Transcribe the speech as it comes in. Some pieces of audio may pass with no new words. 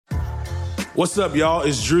What's up, y'all?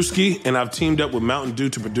 It's Drewski, and I've teamed up with Mountain Dew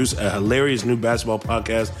to produce a hilarious new basketball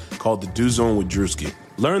podcast called The Dew Zone with Drewski.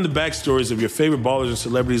 Learn the backstories of your favorite ballers and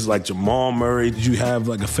celebrities like Jamal Murray. Did you have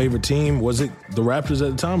like a favorite team? Was it the Raptors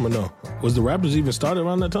at the time or no? Was the Raptors even started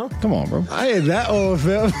around that time? Come on, bro. I ain't that old,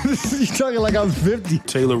 fam. You talking like I was 50.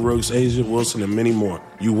 Taylor Rooks, Asia Wilson, and many more.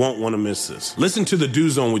 You won't want to miss this. Listen to The Dew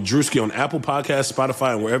Zone with Drewski on Apple Podcasts,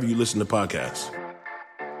 Spotify, and wherever you listen to podcasts.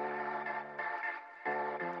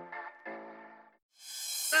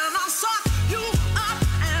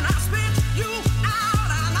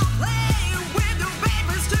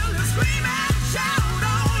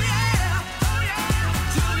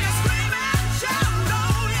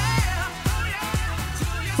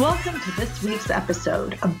 Welcome to this week's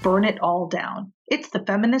episode of Burn It All Down. It's the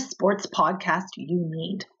feminist sports podcast you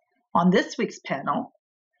need. On this week's panel,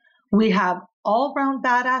 we have all-round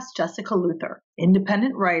badass Jessica Luther,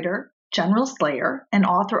 independent writer, general slayer, and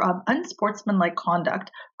author of Unsportsmanlike Conduct,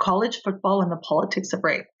 College Football and the Politics of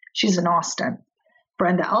Rape. She's in Austin.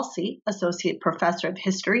 Brenda Elsey, associate professor of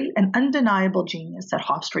history and undeniable genius at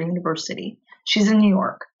Hofstra University. She's in New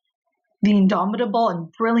York. The indomitable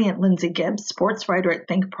and brilliant Lindsay Gibbs, sports writer at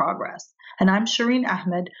Think Progress. And I'm Shireen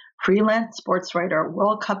Ahmed, freelance sports writer,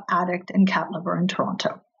 World Cup addict, and cat lover in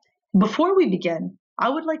Toronto. Before we begin,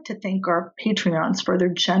 I would like to thank our Patreons for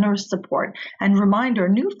their generous support and remind our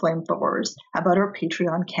new flamethrowers about our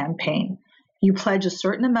Patreon campaign. You pledge a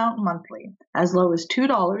certain amount monthly, as low as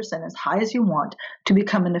 $2 and as high as you want, to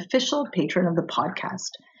become an official patron of the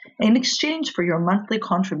podcast. In exchange for your monthly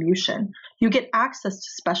contribution, you get access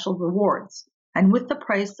to special rewards. And with the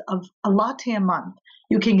price of a latte a month,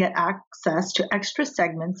 you can get access to extra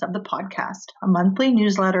segments of the podcast, a monthly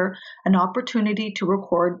newsletter, an opportunity to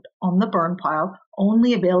record on the burn pile,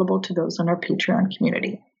 only available to those in our Patreon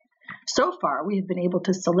community. So far, we have been able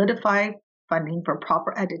to solidify funding for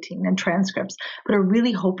proper editing and transcripts, but are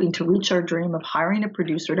really hoping to reach our dream of hiring a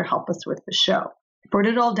producer to help us with the show. Burn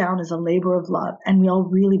It All Down is a labor of love, and we all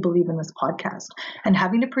really believe in this podcast. And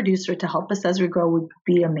having a producer to help us as we grow would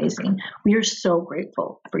be amazing. We are so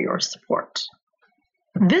grateful for your support.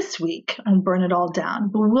 This week on Burn It All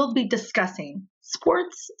Down, we will be discussing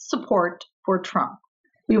sports support for Trump.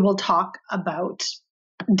 We will talk about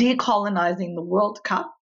decolonizing the World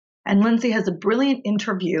Cup, and Lindsay has a brilliant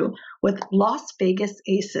interview with Las Vegas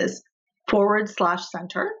Aces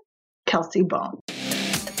 /center, Kelsey Bone.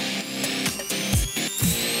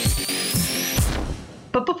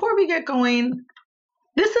 But before we get going,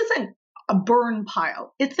 this isn't a burn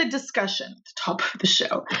pile. It's a discussion at the top of the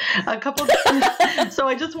show. So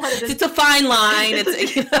I just wanted to... It's a fine line.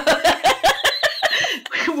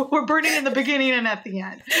 We're burning in the beginning and at the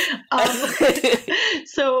end.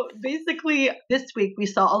 So basically, this week we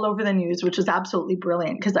saw all over the news, which was absolutely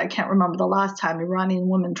brilliant because I can't remember the last time Iranian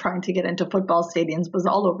women trying to get into football stadiums was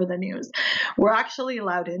all over the news. We're actually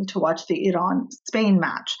allowed in to watch the Iran-Spain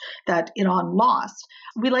match that Iran lost.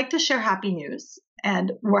 We like to share happy news,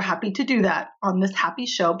 and we're happy to do that on this happy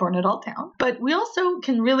show, Burn It All Down. But we also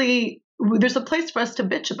can really... There's a place for us to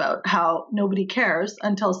bitch about how nobody cares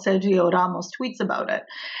until Sergio Ramos tweets about it,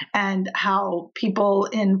 and how people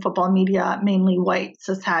in football media, mainly white,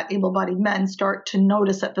 cishet, able-bodied men, start to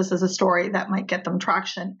notice that this is a story that might get them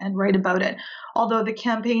traction and write about it. Although the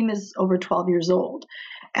campaign is over 12 years old,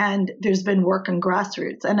 and there's been work on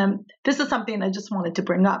grassroots. And this is something I just wanted to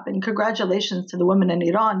bring up. And congratulations to the women in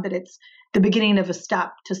Iran, but it's the beginning of a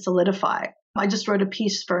step to solidify. I just wrote a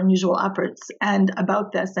piece for Unusual Efforts and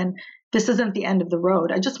about this, and this isn't the end of the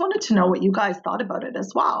road. I just wanted to know what you guys thought about it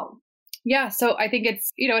as well. Yeah, so I think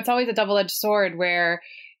it's always a double-edged sword where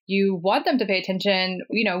you want them to pay attention.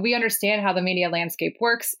 We understand how the media landscape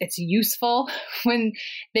works. It's useful when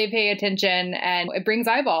they pay attention and it brings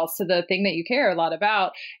eyeballs to the thing that you care a lot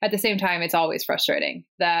about. At the same time, it's always frustrating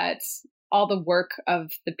that all the work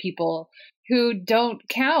of the people who don't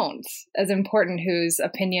count as important, whose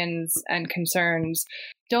opinions and concerns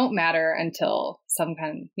don't matter until some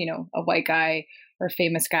kind of, a white guy or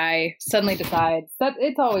famous guy suddenly decides. That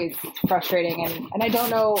it's always frustrating, and I don't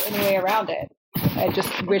know any way around it. I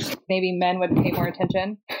just wish maybe men would pay more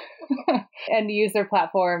attention and use their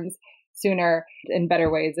platforms sooner in better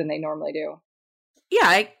ways than they normally do. Yeah,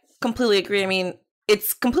 I completely agree. I mean,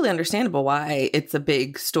 it's completely understandable why it's a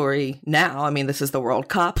big story now. I mean, this is the World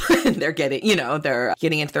Cup. They're getting into their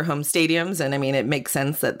home stadiums. And I mean, it makes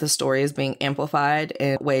sense that the story is being amplified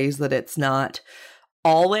in ways that it's not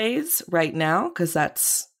always right now, because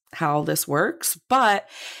that's how this works. But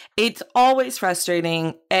it's always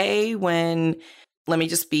frustrating, when, let me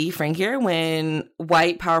just be frank here, when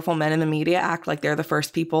white, powerful men in the media act like they're the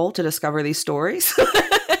first people to discover these stories.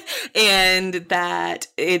 and that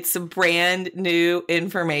it's brand new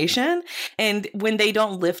information. And when they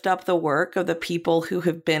don't lift up the work of the people who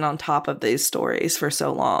have been on top of these stories for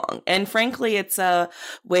so long. And frankly, it's a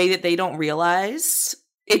way that they don't realize.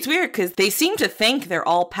 It's weird because they seem to think they're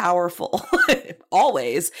all powerful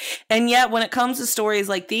always. And yet when it comes to stories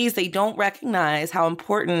like these, they don't recognize how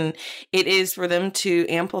important it is for them to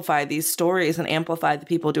amplify these stories and amplify the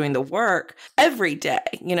people doing the work every day.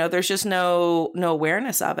 You know, there's just no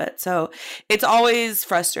awareness of it. So it's always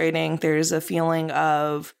frustrating. There's a feeling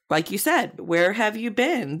of, like you said, where have you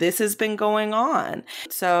been? This has been going on.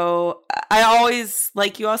 So I always,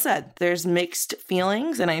 like you all said, there's mixed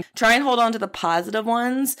feelings, and I try and hold on to the positive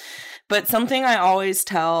ones. But something I always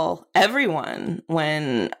tell everyone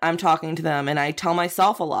when I'm talking to them, and I tell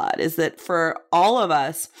myself a lot, is that for all of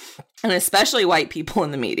us, and especially white people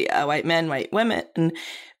in the media, white men, white women,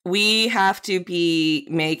 we have to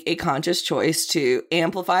make a conscious choice to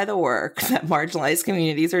amplify the work that marginalized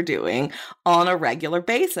communities are doing on a regular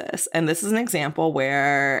basis. And this is an example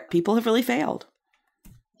where people have really failed.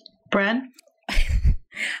 Bren?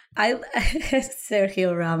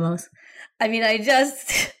 Sergio Ramos. I mean,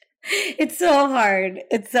 it's so hard.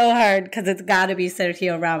 It's so hard because it's got to be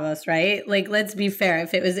Sergio Ramos, right? Like, let's be fair.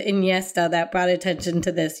 If it was Iniesta that brought attention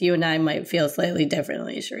to this, you and I might feel slightly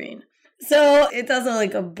differently, Shireen. So it doesn't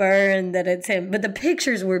like a burn that it's him, but the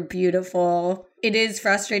pictures were beautiful. It is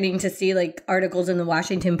frustrating to see like articles in the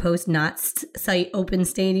Washington Post not cite open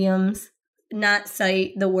stadiums, not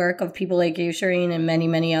cite the work of people like you, Shireen, and many,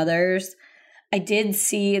 many others. I did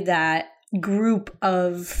see that group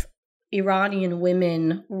of Iranian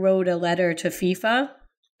women wrote a letter to FIFA,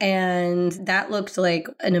 and that looked like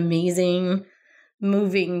an amazing,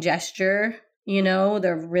 moving gesture. You know,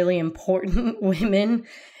 they're really important women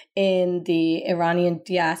in the Iranian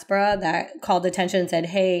diaspora that called attention and said,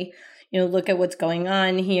 hey, you know, look at what's going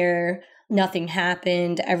on here. Nothing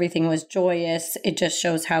happened. Everything was joyous. It just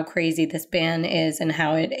shows how crazy this ban is and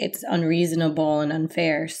how it's unreasonable and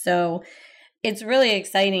unfair. So it's really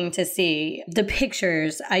exciting to see the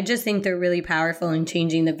pictures. I just think they're really powerful in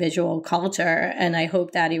changing the visual culture. And I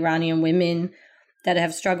hope that Iranian women that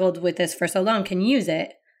have struggled with this for so long can use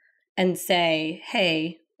it and say,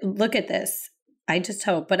 hey, look at this. I just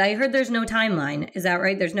hope. But I heard there's no timeline. Is that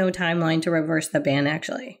right? There's no timeline to reverse the ban,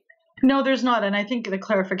 actually. No, there's not. And I think the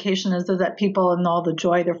clarification is that people in all the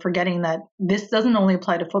joy, they're forgetting that this doesn't only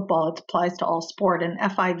apply to football, it applies to all sport. And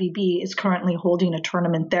FIVB is currently holding a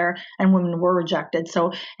tournament there, and women were rejected.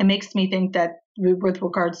 So it makes me think that with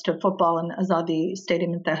regards to football and Azadi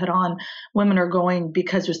Stadium in Tehran, women are going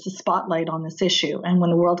because there's the spotlight on this issue. And when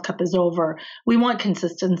the World Cup is over, we want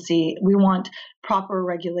consistency. We want proper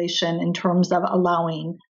regulation in terms of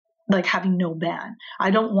allowing, like having no ban. I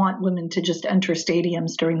don't want women to just enter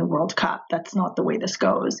stadiums during the World Cup. That's not the way this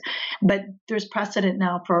goes. But there's precedent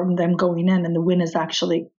now for them going in, and the win is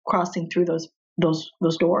actually crossing through those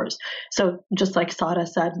doors. So just like Sada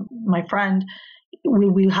said, my friend,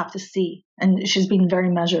 we have to see. And she's being very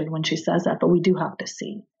measured when she says that, but we do have to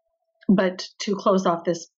see. But to close off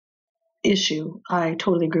this issue, I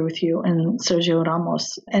totally agree with you and Sergio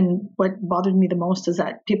Ramos. And what bothered me the most is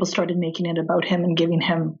that people started making it about him and giving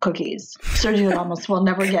him cookies. Sergio Ramos will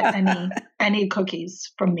never get any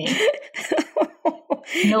cookies from me.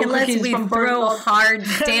 No unless cookies we from throw hard,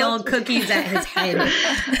 stale cookies at his head.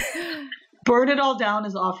 Burn It All Down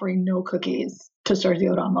is offering no cookies to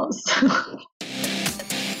Sergio Ramos.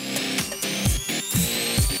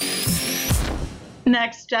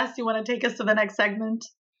 Next, Jess, you want to take us to the next segment?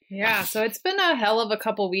 Yeah, so it's been a hell of a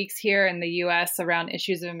couple weeks here in the U.S. around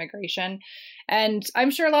issues of immigration. And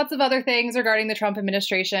I'm sure lots of other things regarding the Trump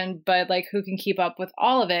administration, but like who can keep up with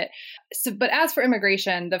all of it? But as for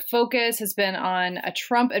immigration, the focus has been on a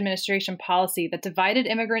Trump administration policy that divided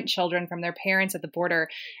immigrant children from their parents at the border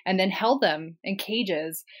and then held them in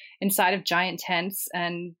cages inside of giant tents.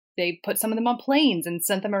 And they put some of them on planes and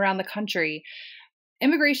sent them around the country.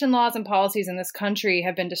 Immigration laws and policies in this country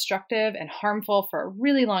have been destructive and harmful for a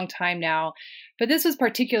really long time now, but this was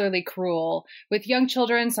particularly cruel, with young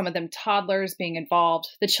children, some of them toddlers, being involved,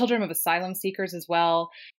 the children of asylum seekers as well.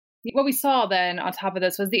 What we saw then on top of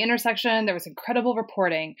this was the intersection. There was incredible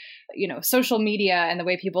reporting, social media and the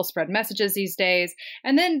way people spread messages these days.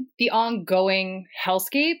 And then the ongoing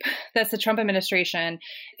hellscape that's the Trump administration.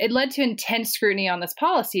 It led to intense scrutiny on this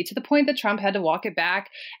policy to the point that Trump had to walk it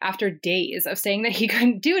back after days of saying that he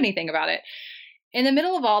couldn't do anything about it. in the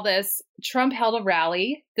middle of all this, Trump held a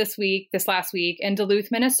rally this last week in Duluth,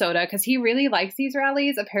 Minnesota, because he really likes these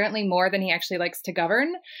rallies, apparently more than he actually likes to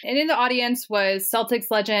govern. And in the audience was Celtics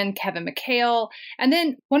legend Kevin McHale. And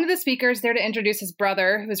then one of the speakers there to introduce his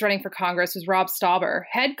brother, who was running for Congress, was Rob Stauber,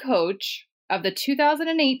 head coach of the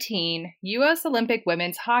 2018 U.S. Olympic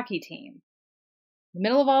women's hockey team. In the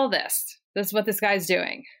middle of all of this is what this guy's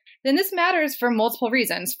doing. Then this matters for multiple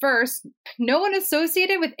reasons. First, no one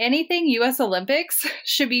associated with anything U.S. Olympics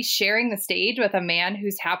should be sharing the stage with a man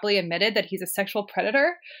who's happily admitted that he's a sexual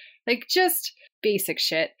predator. Like, just basic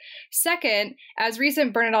shit. Second, as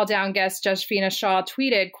recent Burn It All Down guest Josephina Shaw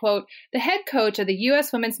tweeted, quote, the head coach of the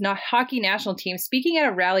U.S. women's hockey national team speaking at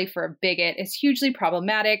a rally for a bigot is hugely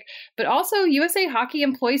problematic, but also USA Hockey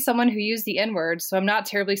employs someone who used the N-word, so I'm not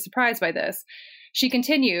terribly surprised by this. She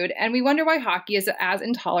continued, and we wonder why hockey is as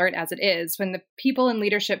intolerant as it is. When the people in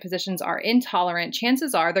leadership positions are intolerant,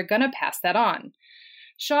 chances are they're going to pass that on.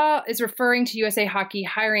 Shaw is referring to USA Hockey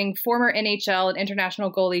hiring former NHL and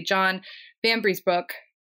international goalie John Vanbiesbrouck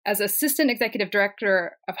as Assistant Executive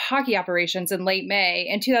Director of Hockey Operations in late May.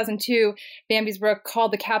 In 2002, Vanbiesbrouck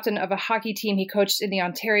called the captain of a hockey team he coached in the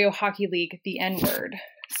Ontario Hockey League the N-word.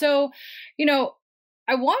 So,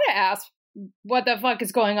 I want to ask, what the fuck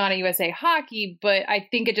is going on at USA Hockey, but I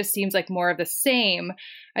think it just seems like more of the same.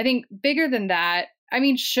 I think bigger than that, I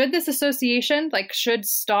mean, should this association, should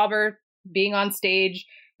Stauber being on stage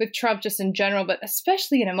with Trump just in general, but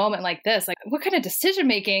especially in a moment like this, what kind of decision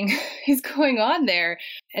making is going on there?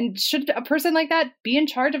 And should a person like that be in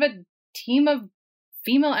charge of a team of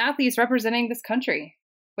female athletes representing this country?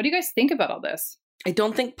 What do you guys think about all this? I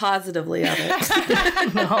don't think positively of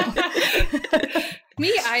it. No.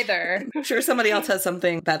 Me either. I'm sure somebody else has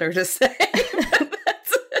something better to say.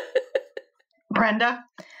 Brenda?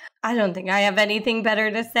 I don't think I have anything better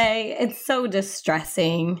to say. It's so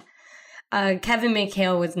distressing. Kevin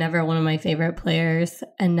McHale was never one of my favorite players,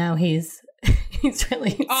 and now he's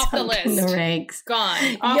really off the list. In the ranks.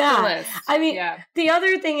 Gone. Off the list. I mean, The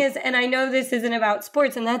other thing is, and I know this isn't about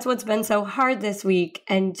sports, and that's what's been so hard this week,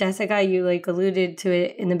 and Jessica, you alluded to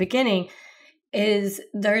it in the beginning, is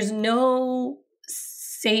there's no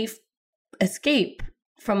safe escape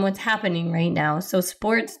from what's happening right now. So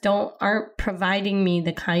sports aren't providing me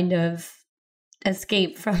the kind of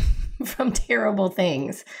escape from terrible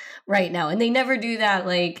things right now. And they never do that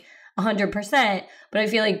 100%. But I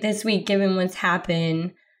feel like this week, given what's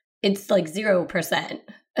happened, it's 0%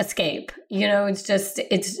 escape.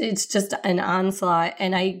 It's just an onslaught.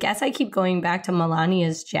 And I guess I keep going back to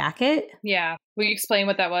Melania's jacket. Yeah. Will you explain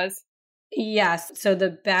what that was? Yes. So the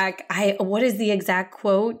back, what is the exact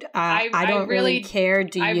quote? I don't really care.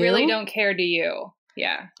 Do you? I really don't care. Do you?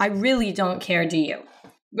 Yeah. I really don't care. Do you?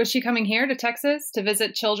 Was she coming here to Texas to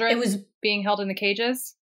visit children being held in the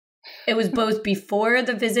cages? It was both before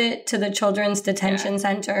the visit to the children's detention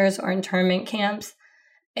centers or internment camps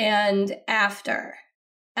and after.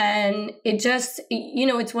 And it just,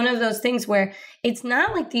 it's one of those things where it's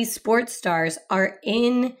not like these sports stars are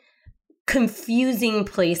in confusing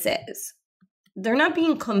places. They're not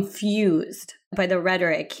being confused by the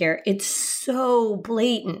rhetoric here. It's so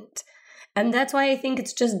blatant. And that's why I think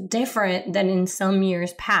it's just different than in some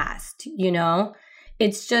years past,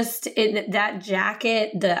 It's just that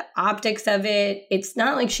jacket, the optics of it. It's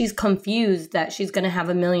not like she's confused that she's going to have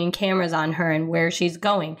a million cameras on her and where she's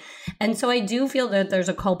going. And so I do feel that there's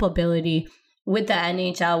a culpability with the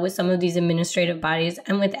NHL, with some of these administrative bodies,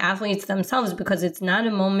 and with athletes themselves, because it's not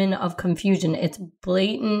a moment of confusion. It's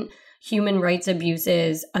blatant human rights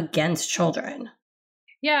abuses against children.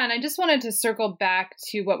 Yeah, and I just wanted to circle back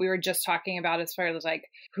to what we were just talking about as far as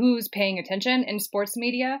who's paying attention in sports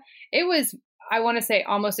media. It was, I want to say,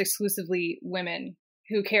 almost exclusively women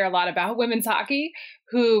who care a lot about women's hockey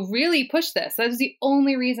who really pushed this. That was the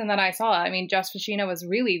only reason that I saw it. I mean, Jess Fashina was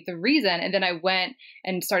really the reason. And then I went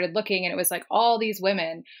and started looking, and it was all these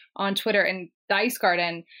women on Twitter, and the Ice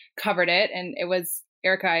Garden covered it, and it was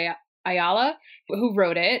Erica Ayala who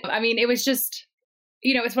wrote it. I mean, it was just,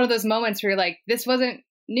 it's one of those moments where you're this wasn't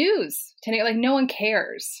news to me. No one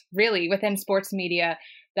cares really within sports media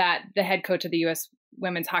that the head coach of the U.S.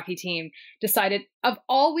 women's hockey team decided, of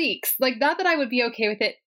all weeks, not that I would be okay with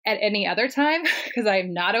it at any other time, because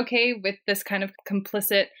I'm not okay with this kind of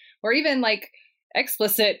complicit or even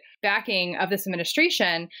explicit backing of this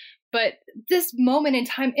administration. But this moment in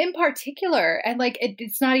time in particular, and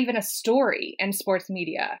it's not even a story in sports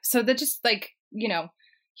media. So that just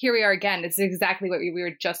here we are again. It's exactly what we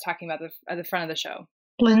were just talking about at the front of the show.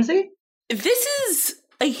 Lindsay? This is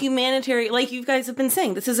a humanitarian, like you guys have been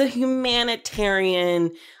saying, this is a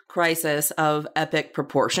humanitarian crisis of epic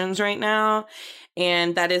proportions right now.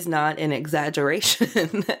 And that is not an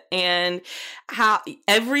exaggeration. And how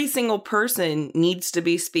every single person needs to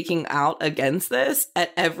be speaking out against this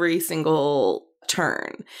at every single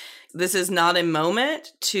turn. This is not a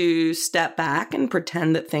moment to step back and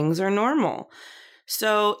pretend that things are normal.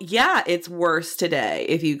 So yeah, it's worse today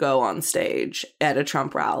if you go on stage at a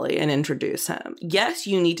Trump rally and introduce him. Yes,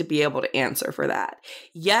 you need to be able to answer for that.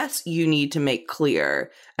 Yes, you need to make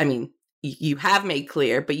clear. I mean, you have made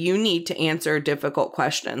clear, but you need to answer difficult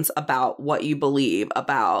questions about what you believe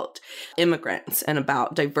about immigrants and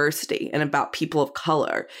about diversity and about people of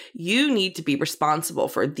color. You need to be responsible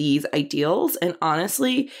for these ideals. And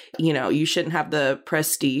honestly, you shouldn't have the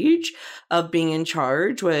prestige of being in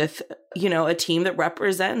charge with, a team that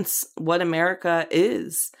represents what America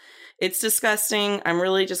is. It's disgusting. I'm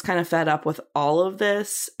really just kind of fed up with all of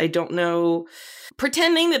this. I don't know.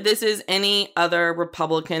 Pretending that this is any other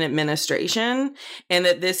Republican administration and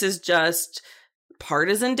that this is just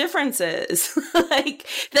partisan differences.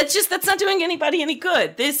 That's not doing anybody any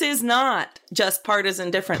good. This is not just partisan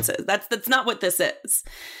differences. That's not what this is.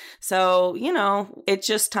 So, it's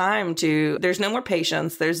just time there's no more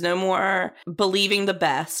patience. There's no more believing the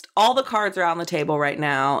best. All the cards are on the table right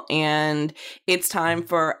now. And it's time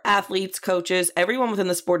for athletes, coaches, everyone within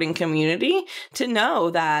the sporting community to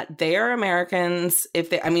know that they are Americans.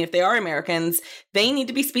 If they are Americans, they need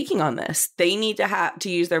to be speaking on this. They need to have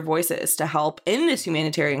to use their voices to help in this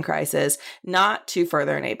humanitarian crisis, not to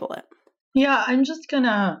further enable it. Yeah, I'm just going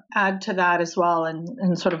to add to that as well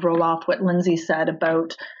and sort of roll off what Lindsay said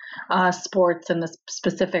about sports and the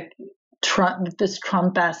specific this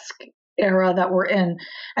Trump-esque era that we're in.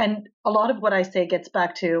 And a lot of what I say gets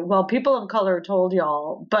back to, well, people of color told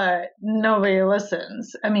y'all, but nobody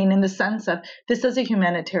listens. I mean, in the sense of this is a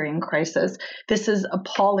humanitarian crisis. This is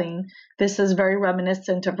appalling. This is very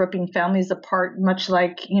reminiscent of ripping families apart, much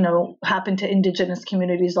like, happened to Indigenous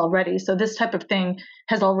communities already. So this type of thing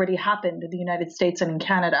has already happened in the United States and in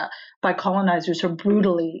Canada by colonizers who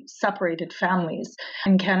brutally separated families.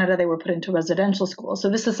 In Canada, they were put into residential schools. So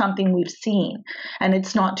this is something we've seen, and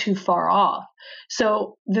it's not too far off.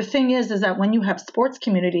 So the thing is that when you have sports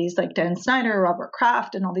communities like Dan Snyder, Robert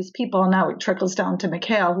Kraft, and all these people, and now it trickles down to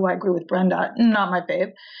McHale, who I agree with Brenda, not my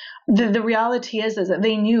fave. The reality is that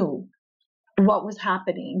they knew what was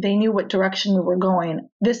happening. They knew what direction we were going.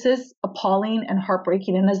 This is appalling and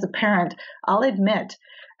heartbreaking. And as a parent, I'll admit,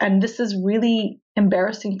 and this is really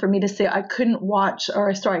embarrassing for me to say, I couldn't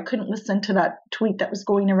listen to that tweet that was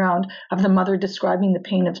going around of the mother describing the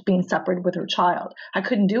pain of being separated with her child. I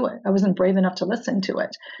couldn't do it. I wasn't brave enough to listen to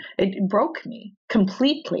it. It broke me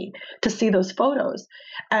completely to see those photos.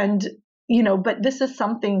 And, but this is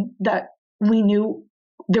something that we knew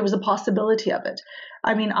there was a possibility of it.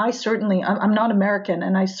 I mean, I'm not American,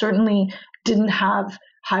 and I certainly didn't have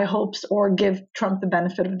high hopes or give Trump the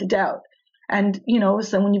benefit of the doubt. And,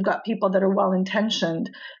 so when you've got people that are well-intentioned,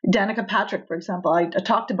 Danica Patrick, for example, I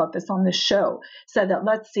talked about this on this show, said that,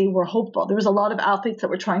 let's see, we're hopeful. There was a lot of athletes that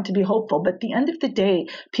were trying to be hopeful. But at the end of the day,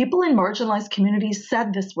 people in marginalized communities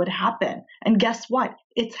said this would happen. And guess what?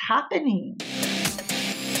 It's happening.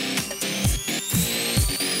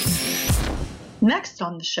 Next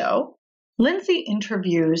on the show, Lindsay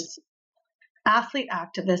interviews athlete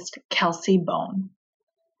activist Kelsey Bone.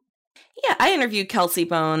 Yeah, I interviewed Kelsey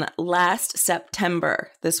Bone last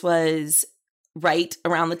September. This was right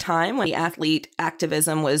around the time when the athlete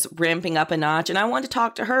activism was ramping up a notch. And I wanted to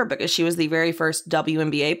talk to her because she was the very first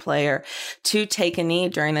WNBA player to take a knee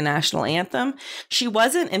during the national anthem. She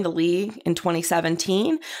wasn't in the league in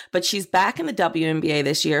 2017, but she's back in the WNBA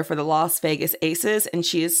this year for the Las Vegas Aces, and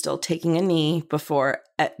she is still taking a knee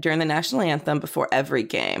during the national anthem before every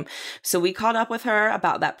game. So we caught up with her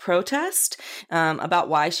about that protest, about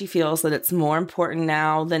why she feels that it's more important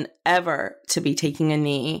now than ever to be taking a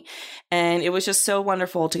knee. And it was just so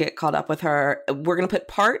wonderful to get caught up with her. We're going to put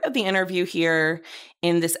part of the interview here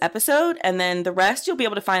in this episode, and then the rest you'll be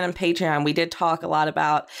able to find on Patreon. We did talk a lot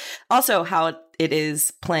about also how it is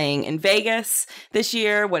playing in Vegas this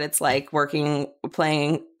year, what it's like playing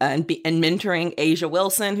and mentoring Asia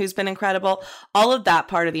Wilson, who's been incredible. All of that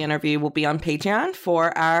part of the interview will be on Patreon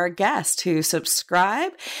for our guest who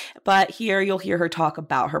subscribe. But here you'll hear her talk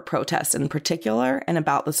about her protest in particular and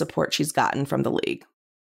about the support she's gotten from the league.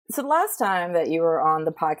 So the last time that you were on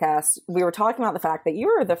the podcast, we were talking about the fact that you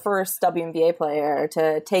were the first WNBA player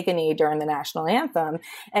to take a knee during the national anthem.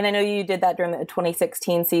 And I know you did that during the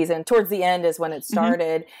 2016 season. Towards the end is when it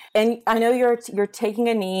started. Mm-hmm. And I know you're taking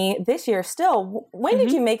a knee this year still. When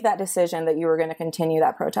did you make that decision that you were going to continue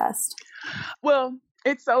that protest? Well,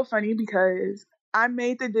 It's so funny because I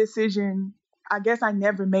made the decision. I guess I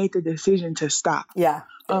never made the decision to stop. Yeah.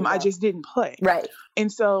 I just didn't play. Right. And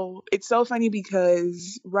so it's so funny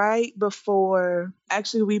because right before,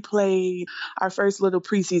 actually, we played our first little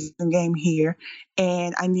preseason game here,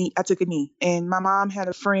 and I took a knee. And my mom had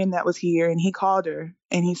a friend that was here, and he called her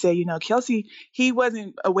and he said, Kelsey, he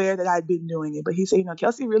wasn't aware that I'd been doing it, but he said,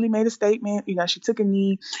 Kelsey really made a statement. She took a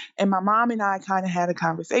knee, and my mom and I kind of had a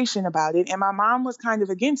conversation about it. And my mom was kind of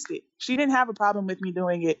against it. She didn't have a problem with me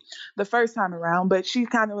doing it the first time around, but she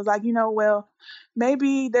kind of was like, well,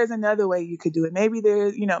 maybe there's another way you could do it. Maybe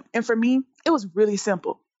there's, and for me, it was really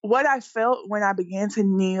simple. What I felt when I began to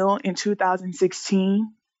kneel in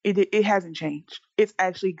 2016, it hasn't changed. It's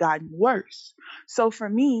actually gotten worse. So for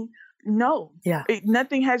me, no,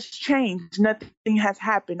 nothing has changed. Nothing has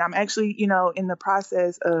happened. I'm actually, in the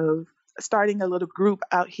process of starting a little group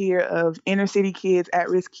out here of inner city kids,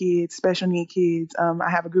 at-risk kids, special need kids. I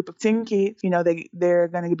have a group of 10 kids. They're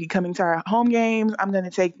going to be coming to our home games. I'm going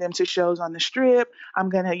to take them to shows on the Strip. I'm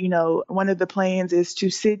going to, one of the plans is to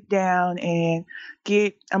sit down and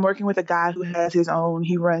I'm working with a guy who has his own,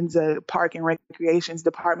 he runs a park and recreations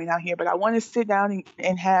department out here, but I want to sit down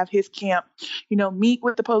and have his camp, meet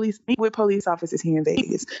with police officers here in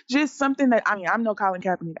Vegas. Just something that, I'm no Colin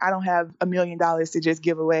Kaepernick. I don't have $1 million to just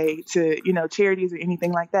give away to, charities or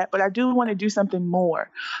anything like that. But I do want to do something more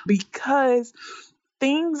because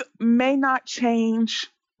things may not change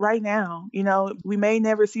right now. We may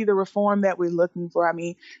never see the reform that we're looking for.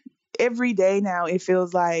 Every day now, it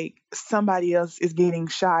feels like somebody else is getting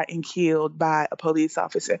shot and killed by a police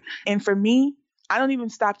officer. And for me, I don't even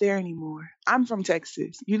stop there anymore. I'm from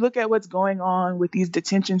Texas. You look at what's going on with these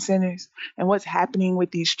detention centers and what's happening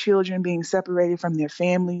with these children being separated from their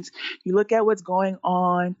families. You look at what's going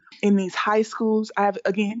on in these high schools.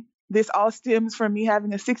 This all stems from me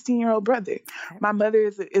having a 16-year-old brother. My mother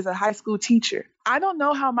is a high school teacher. I don't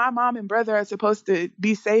know how my mom and brother are supposed to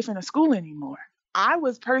be safe in a school anymore. I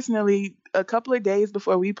was personally, a couple of days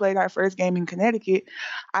before we played our first game in Connecticut,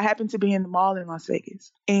 I happened to be in the mall in Las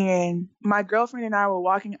Vegas. And my girlfriend and I were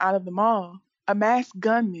walking out of the mall. A masked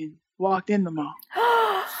gunman walked in the mall.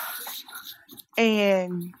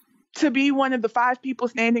 And to be one of the 5 people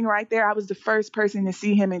standing right there, I was the first person to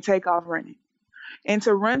see him and take off running. And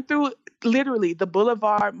to run through literally the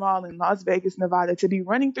Boulevard Mall in Las Vegas, Nevada, to be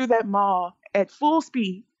running through that mall at full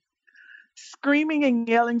speed, screaming and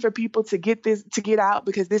yelling for people to get out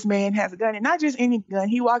because this man has a gun, and not just any gun.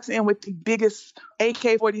 He walks in with the biggest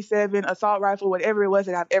AK-47 assault rifle, whatever it was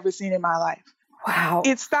that I've ever seen in my life. Wow.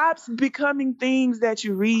 It stops becoming things that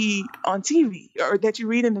you read on TV or that you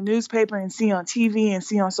read in the newspaper and see on TV and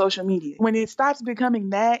see on social media. When it stops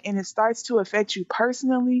becoming that and it starts to affect you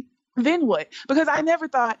personally, then what? Because I never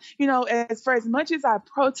thought, for as much as I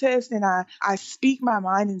protest and I speak my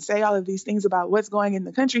mind and say all of these things about what's going in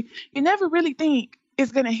the country, you never really think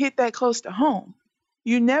it's going to hit that close to home.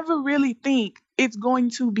 You never really think it's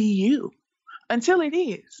going to be you until it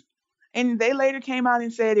is. And they later came out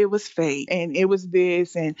and said it was fate and it was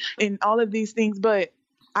this and all of these things. But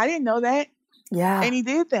I didn't know that. Yeah. And he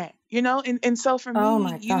did that, and so for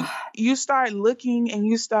me, you start looking and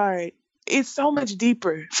it's so much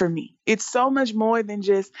deeper for me. It's so much more than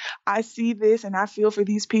just, I see this and I feel for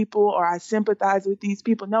these people or I sympathize with these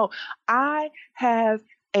people. No, I have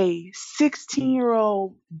a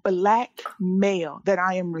 16-year-old Black male that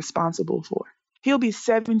I am responsible for. He'll be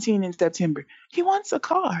 17 in September. He wants a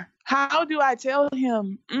car. How do I tell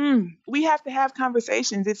him? We have to have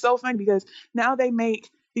conversations. It's so funny because now they make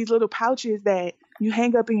these little pouches that you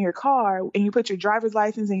hang up in your car and you put your driver's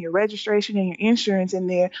license and your registration and your insurance in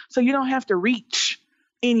there so you don't have to reach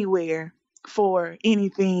anywhere for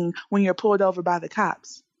anything when you're pulled over by the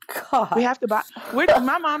cops. God. We have to buy.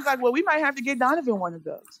 My mom's like, well, we might have to get Donovan one of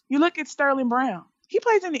those. You look at Sterling Brown. He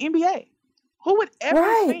plays in the NBA. Who would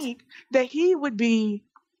ever think that he would be,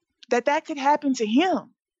 that could happen to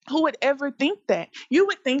him? Who would ever think that? You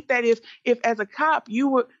would think that if as a cop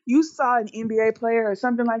you saw an NBA player or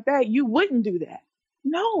something like that, you wouldn't do that.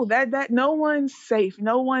 No, that no one's safe.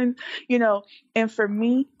 No one, and for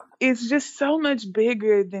me, it's just so much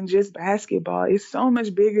bigger than just basketball. It's so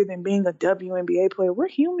much bigger than being a WNBA player. We're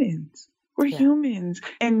humans. We're humans.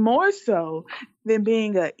 And more so than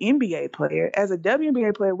being an NBA player. As a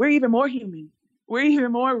WNBA player, we're even more human. We're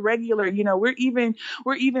even more regular.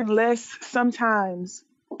 We're even less sometimes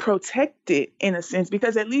protected in a sense,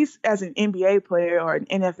 because at least as an NBA player or an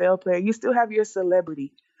NFL player, you still have your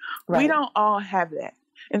celebrity. Right. We don't all have that.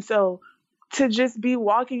 And so to just be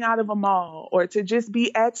walking out of a mall or to just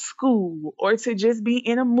be at school or to just be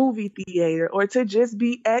in a movie theater or to just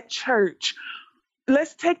be at church,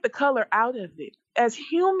 let's take the color out of it. as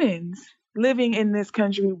humans living in this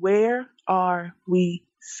country, where are we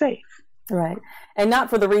safe? Right. And not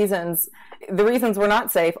for the reasons we're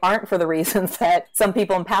not safe aren't for the reasons that some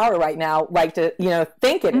people in power right now like to,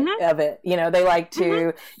 think of it. They like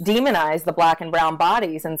to demonize the Black and brown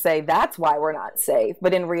bodies and say that's why we're not safe.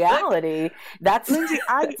 But in reality, that's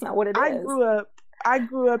not what it is. I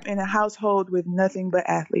grew up in a household with nothing but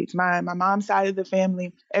athletes. My mom's side of the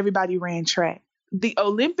family, everybody ran track. The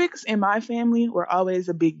Olympics in my family were always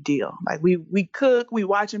a big deal. Like we cook, we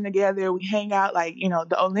watch them together, we hang out. Like,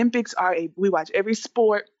 the Olympics we watch every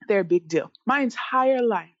sport. They're a big deal. My entire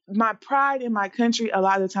life, my pride in my country a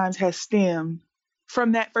lot of times has stemmed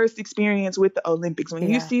from that first experience with the Olympics. When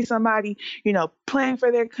you see somebody, playing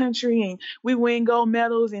for their country and we win gold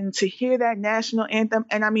medals, and to hear that national anthem.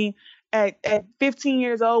 And I mean, at 15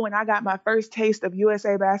 years old, when I got my first taste of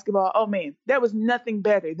USA basketball, oh man, there was nothing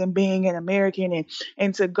better than being an American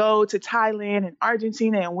and to go to Thailand and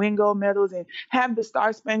Argentina and win gold medals and have the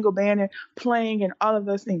Star Spangled Banner playing and all of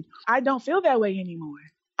those things. I don't feel that way anymore.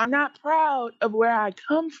 I'm not proud of where I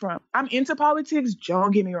come from. I'm into politics,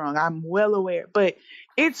 don't get me wrong, I'm well aware, but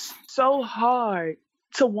it's so hard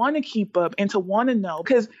to want to keep up and to want to know,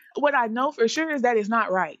 because what I know for sure is that it's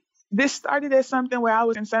not right. This started as something where I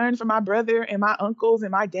was concerned for my brother and my uncles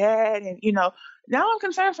and my dad. And, now I'm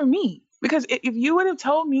concerned for me, because if you would have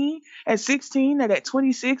told me at 16 that at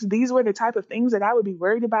 26, these were the type of things that I would be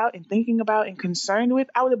worried about and thinking about and concerned with,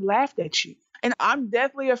 I would have laughed at you. And I'm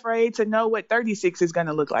definitely afraid to know what 36 is going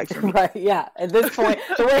to look like for me. Right, yeah. At this point,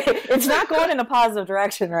 it's not going in a positive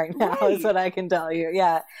direction right now, is what I can tell you.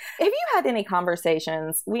 Yeah. Have you had any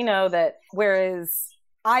conversations? We know that whereas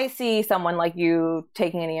I see someone like you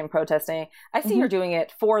taking a knee and protesting, I see you're doing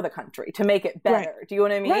it for the country to make it better. Right. Do you know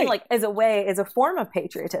what I mean? Right. Like as a form of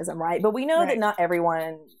patriotism, right? But we know that not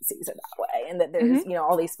everyone sees it that way, and that there's,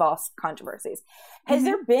 all these false controversies. Has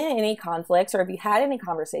there been any conflicts, or have you had any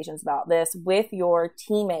conversations about this with your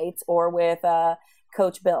teammates or with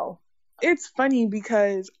Coach Bill? It's funny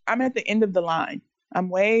because I'm at the end of the line. I'm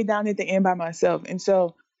way down at the end by myself. And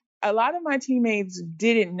so a lot of my teammates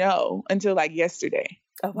didn't know until like yesterday.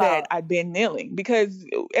 That I'd been kneeling, because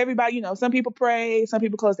everybody, some people pray, some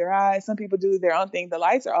people close their eyes, some people do their own thing. The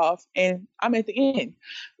lights are off and I'm at the end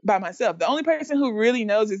by myself. The only person who really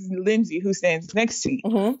knows is Lindsay, who stands next to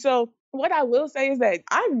me. So what I will say is that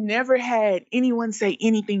I've never had anyone say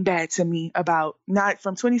anything bad to me about, not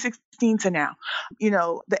from 2016 to now.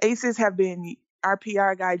 The Aces have been, our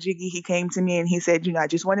PR guy, Jiggy, he came to me and he said, I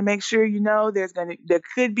just want to make sure there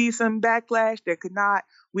could be some backlash. There could not.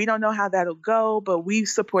 We don't know how that'll go, but we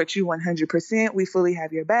support you 100%. We fully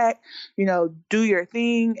have your back. Do your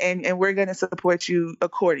thing, and we're going to support you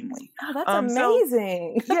accordingly. Oh, that's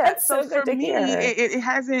amazing. So, that's so for me, it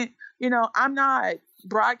hasn't, I'm not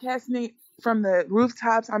broadcasting it from the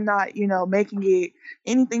rooftops. I'm not, making it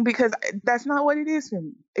anything, because that's not what it is for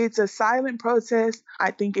me. It's a silent protest. I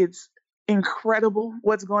think it's incredible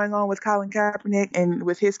what's going on with Colin Kaepernick and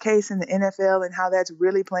with his case in the NFL, and how that's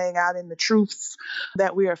really playing out in the truths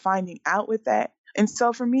that we are finding out with that. And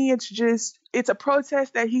so for me, it's a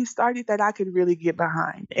protest that he started that I could really get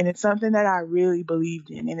behind. And it's something that I really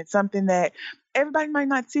believed in. And it's something that everybody might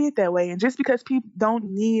not see it that way. And just because people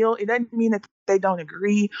don't kneel, it doesn't mean that they don't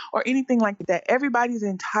agree or anything like that. Everybody's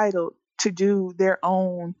entitled to do their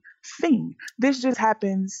own thing. This just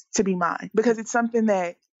happens to be mine, because it's something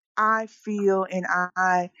that I feel and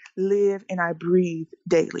I live and I breathe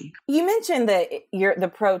daily. You mentioned that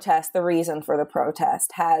the reason for the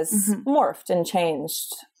protest has morphed and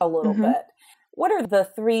changed a little bit. What are the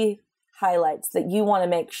 3 highlights that you want to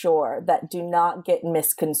make sure that do not get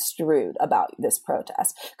misconstrued about this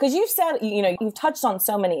protest? Because you've said, you've touched on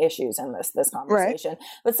so many issues in this conversation,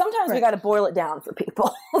 but sometimes we got to boil it down for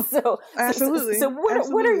people. Absolutely. So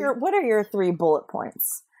what are your 3 bullet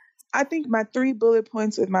points? I think my 3 bullet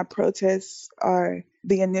points with my protests are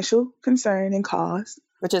the initial concern and cause,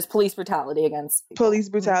 which is police brutality against people. Police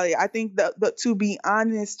brutality. I think that, to be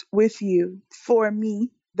honest with you, for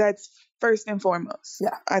me, that's first and foremost.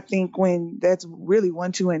 Yeah. I think when that's really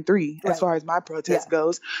 1, 2, and 3 as far as my protest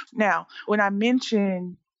goes. Now, when I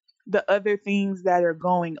mention the other things that are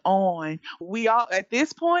going on, we all, at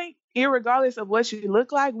this point, irregardless of what you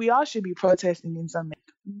look like, we all should be protesting in some way.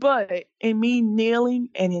 But in me kneeling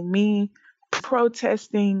and in me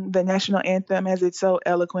protesting the national anthem, as it's so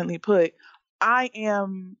eloquently put, I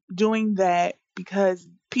am doing that because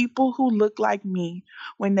people who look like me,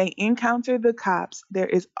 when they encounter the cops, there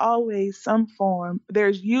is always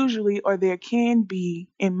there's usually, or there can be,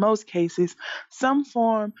 in most cases, some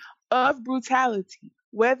form of brutality.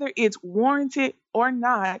 Whether it's warranted or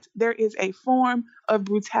not, there is a form of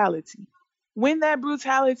brutality. when that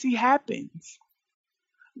brutality happens,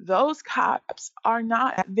 those cops are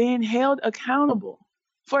not then held accountable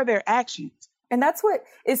for their actions. And that's what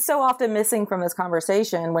is so often missing from this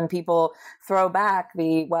conversation when people throw back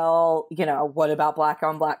what about black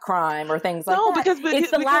on black crime or things like that.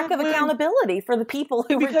 It's the lack of accountability for the people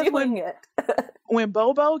who are doing it. When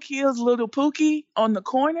Bobo kills little Pookie on the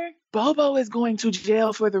corner, Bobo is going to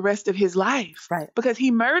jail for the rest of his life. Right. Because he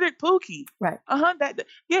murdered Pookie. Right.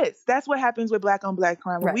 Yes, that's what happens with black on black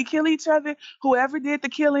crime. When we kill each other, whoever did the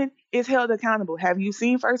killing is held accountable. Have you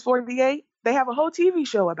seen First 48? They have a whole TV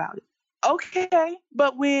show about it. Okay,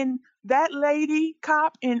 but when that lady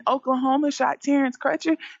cop in Oklahoma shot Terrence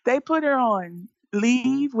Crutcher, they put her on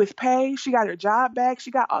leave with pay. She got her job back.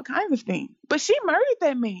 She got all kinds of things. But she murdered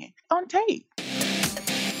that man on tape.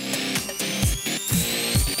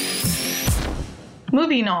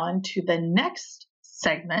 Moving on to the next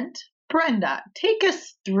segment, Brenda, take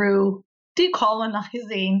us through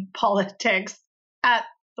decolonizing politics at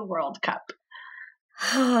the World Cup.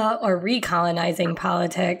 Or recolonizing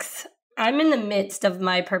politics. I'm in the midst of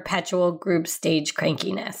my perpetual group stage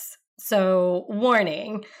crankiness. So,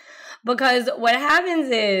 warning. Because what happens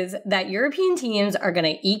is that European teams are going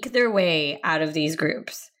to eke their way out of these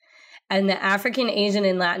groups. And the African, Asian,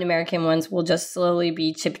 and Latin American ones will just slowly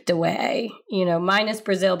be chipped away. Minus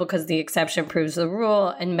Brazil because the exception proves the rule,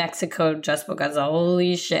 and Mexico just because,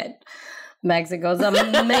 holy shit, Mexico's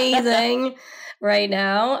amazing right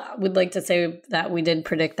now. I would like to say that we did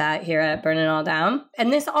predict that here at Burn It All Down.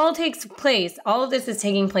 And this all takes place, all of this is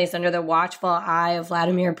taking place under the watchful eye of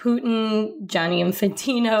Vladimir Putin, Gianni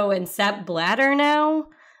Infantino, and Sepp Blatter now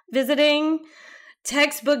visiting.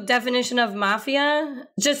 Textbook definition of mafia,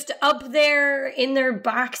 just up there in their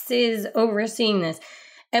boxes overseeing this.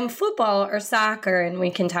 And football or soccer, and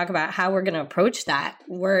we can talk about how we're going to approach that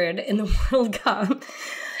word in the World Cup.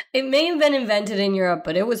 It may have been invented in Europe,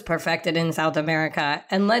 but it was perfected in South America.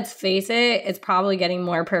 And let's face it, it's probably getting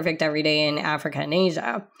more perfect every day in Africa and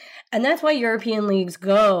Asia. And that's why European leagues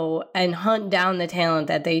go and hunt down the talent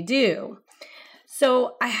that they do.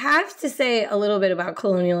 So I have to say a little bit about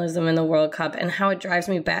colonialism in the World Cup and how it drives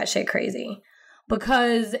me batshit crazy.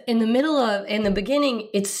 Because in the beginning,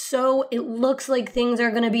 it looks like things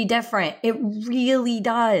are going to be different. It really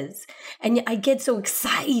does. And I get so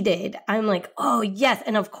excited. I'm like, oh, yes.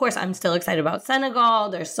 And of course, I'm still excited about Senegal.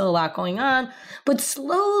 There's still a lot going on. But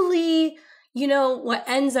slowly, what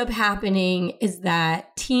ends up happening is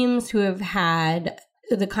that teams who have had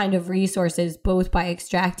the kind of resources, both by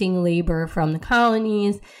extracting labor from the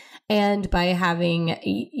colonies and by having,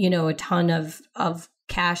 a ton of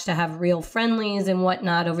cash to have real friendlies and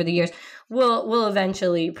whatnot over the years, will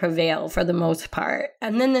eventually prevail for the most part.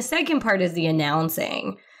 And then the second part is the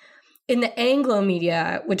announcing. In the Anglo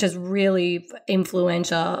media, which is really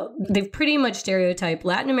influential, they've pretty much stereotyped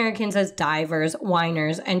Latin Americans as divers,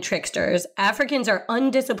 whiners, and tricksters. Africans are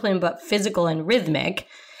undisciplined but physical and rhythmic.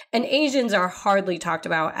 And Asians are hardly talked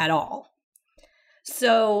about at all.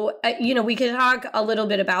 So, we could talk a little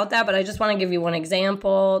bit about that, but I just want to give you one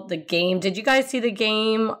example. The game. Did you guys see the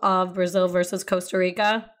game of Brazil versus Costa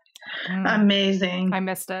Rica? Amazing. I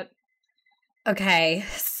missed it. Okay.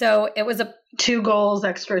 So it was 2 goals,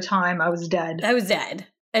 extra time. I was dead.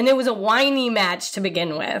 And it was a whiny match to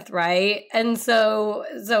begin with, right? And so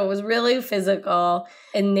it was really physical.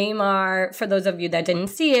 And Neymar, for those of you that didn't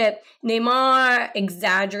see it, Neymar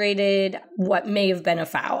exaggerated what may have been a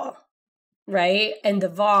foul, right? And the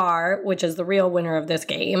VAR, which is the real winner of this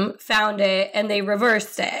game, found it and they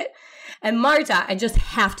reversed it. And Marta, I just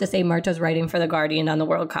have to say Marta's writing for The Guardian on the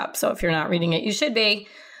World Cup. So if you're not reading it, you should be.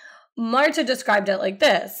 Marta described it like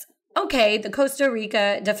this. Okay, the Costa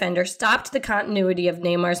Rica defender stopped the continuity of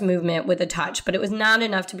Neymar's movement with a touch, but it was not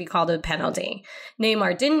enough to be called a penalty.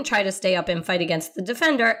 Neymar didn't try to stay up and fight against the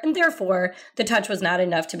defender, and therefore, the touch was not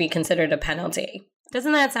enough to be considered a penalty.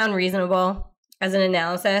 Doesn't that sound reasonable as an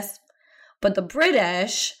analysis? But the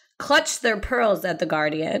British clutched their pearls at The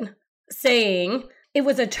Guardian, saying it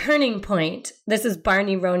was a turning point. This is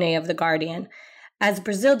Barney Ronay of The Guardian. As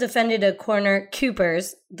Brazil defended a corner,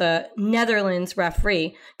 Coopers, the Netherlands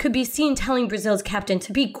referee, could be seen telling Brazil's captain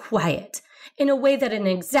to be quiet in a way that an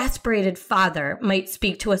exasperated father might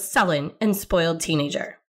speak to a sullen and spoiled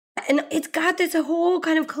teenager. And it's got this whole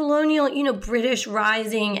kind of colonial, British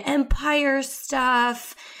rising empire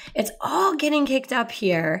stuff. It's all getting kicked up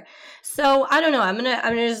here. So I don't know. I'm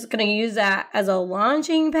just gonna use that as a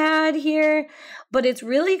launching pad here. But it's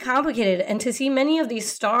really complicated. And to see many of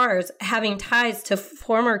these stars having ties to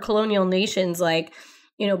former colonial nations like,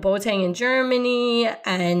 Boateng in Germany,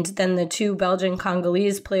 and then the 2 Belgian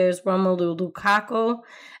Congolese players, Romelu Lukaku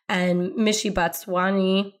and Michy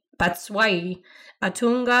Batshuayi, Batshuayi,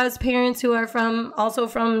 Atunga's parents who are also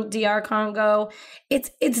from DR Congo.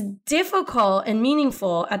 It's difficult and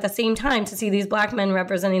meaningful at the same time to see these Black men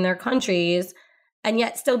representing their countries and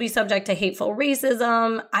yet still be subject to hateful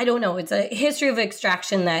racism. I don't know. It's a history of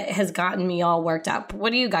extraction that has gotten me all worked up.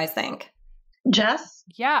 What do you guys think? Jess?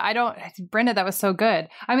 Yeah, Brenda, that was so good.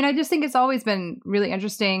 I mean, I just think it's always been really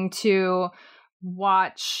interesting to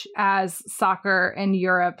watch as soccer in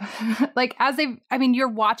Europe, like you're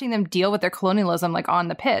watching them deal with their colonialism, like on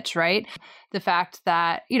the pitch, right? The fact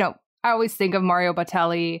that, I always think of Mario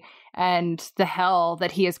Balotelli and the hell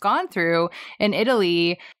that he has gone through in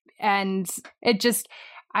Italy. And it just,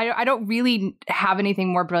 I don't really have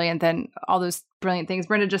anything more brilliant than all those brilliant things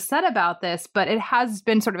Brenda just said about this, but it has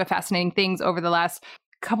been sort of a fascinating thing over the last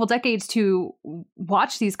couple decades to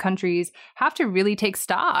watch these countries have to really take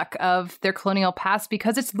stock of their colonial past,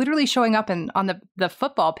 because it's literally showing up on the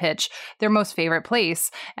football pitch, their most favorite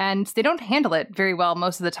place. And they don't handle it very well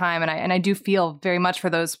most of the time. And I do feel very much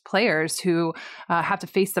for those players who have to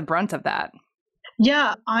face the brunt of that.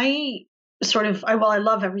 Yeah, I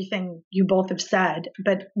love everything you both have said,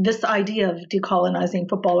 but this idea of decolonizing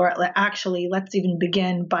football, or actually, let's even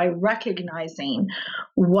begin by recognizing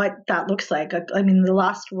what that looks like. I mean, the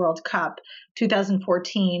last World Cup,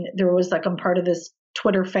 2014, there was I'm part of this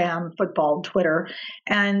Twitter fam, football Twitter,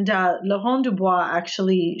 and Laurent Dubois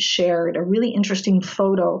actually shared a really interesting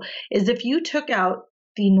photo. Is if you took out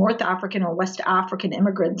the North African or West African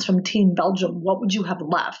immigrants from Team Belgium, what would you have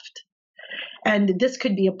left? And this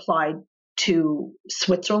could be applied to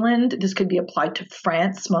Switzerland. This could be applied to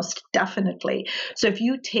France, most definitely. So if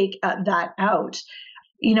you take that out,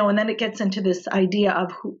 and then it gets into this idea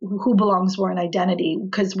of who belongs where in identity,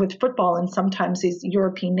 because with football, and sometimes these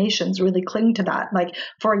European nations really cling to that. Like,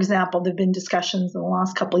 for example, there've been discussions in the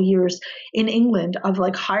last couple of years in England of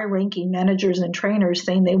high-ranking managers and trainers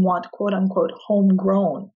saying they want quote unquote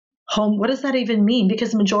homegrown. What does that even mean?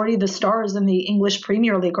 Because the majority of the stars in the English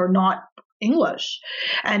Premier League are not English.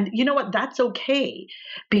 And you know what? That's okay.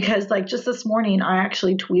 Because just this morning, I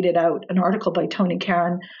actually tweeted out an article by Tony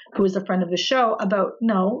Caron, who is a friend of the show, about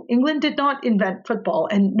no, England did not invent football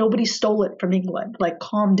and nobody stole it from England.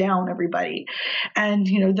 Calm down, everybody. And,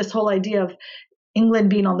 this whole idea of England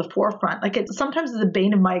being on the forefront, sometimes is the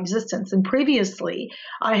bane of my existence. And previously,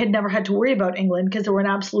 I had never had to worry about England because they were an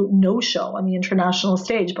absolute no-show on the international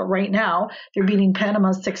stage. But right now, they're beating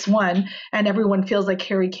Panama 6-1, and everyone feels like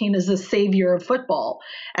Harry Kane is the savior of football.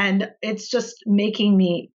 And it's just making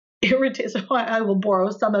me irritated. So I will borrow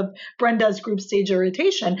some of Brenda's group stage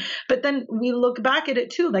irritation. But then we look back at it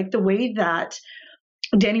too, the way that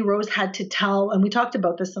Danny Rose had to tell, and we talked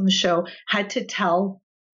about this on the show, had to tell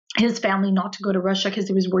his family not to go to Russia because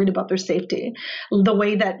he was worried about their safety. The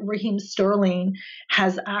way that Raheem Sterling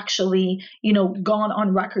has actually, gone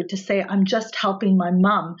on record to say, I'm just helping my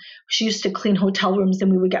mom. She used to clean hotel rooms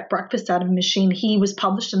and we would get breakfast out of a machine. He was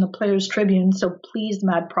published in the Players Tribune. So please,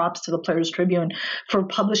 mad props to the Players Tribune for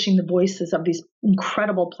publishing the voices of these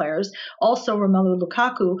incredible players. Also, Romelu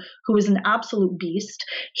Lukaku, who is an absolute beast.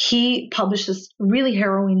 He published this really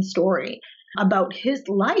harrowing story about his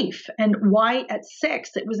life and why at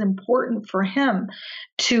 6 it was important for him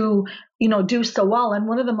to, do so well. And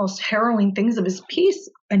one of the most harrowing things of his piece,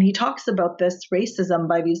 and he talks about this racism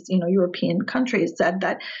by these, European countries, said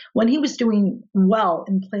that when he was doing well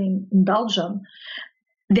in playing in Belgium,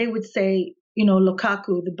 they would say,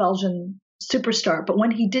 Lukaku, the Belgian superstar. But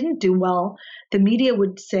when he didn't do well, the media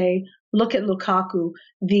would say, look at Lukaku,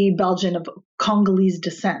 the Belgian of Congolese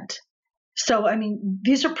descent. So,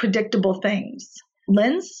 these are predictable things.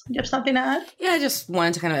 Linz, do you have something to add? Yeah, I just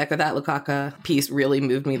wanted to kind of echo that. Lukaku piece really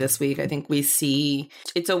moved me this week. I think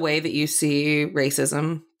it's a way that you see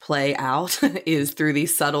racism play out is through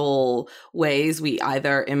these subtle ways we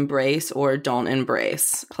either embrace or don't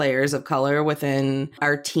embrace players of color within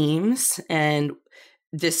our teams, and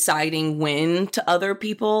deciding when to other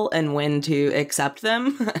people and when to accept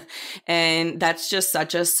them. And that's just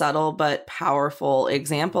such a subtle but powerful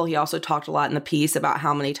example. He also talked a lot in the piece about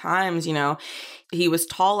how many times, he was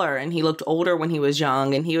taller and he looked older when he was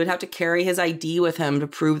young, and he would have to carry his ID with him to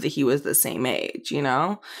prove that he was the same age,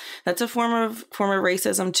 That's a form of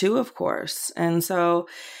racism too, of course. And so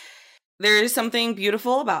there is something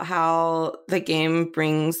beautiful about how the game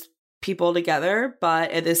brings people together, but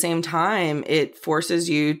at the same time, it forces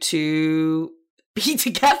you to be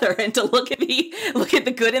together and to look at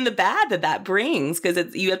the good and the bad that brings,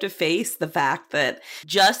 because you have to face the fact that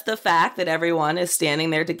everyone is standing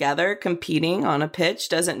there together competing on a pitch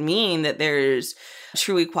doesn't mean that there's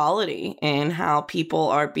true equality in how people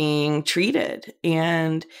are being treated.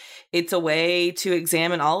 And it's a way to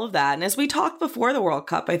examine all of that. And as we talked before the World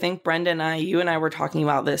Cup, I think Brenda you and I were talking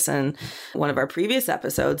about this in one of our previous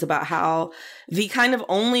episodes about how the kind of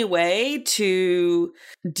only way to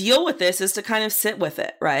deal with this is to kind of sit with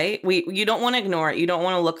it, right? You don't want to ignore it. You don't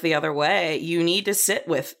want to look the other way. You need to sit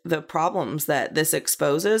with the problems that this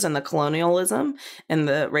exposes and the colonialism and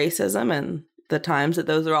the racism and the times that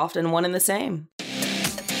those are often one and the same.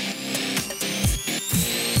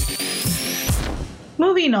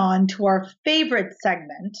 Moving on to our favorite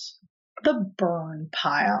segment, the burn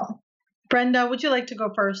pile. Brenda, would you like to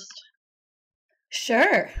go first?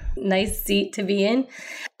 Sure. Nice seat to be in.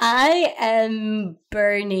 I am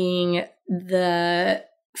burning the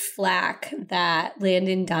flack that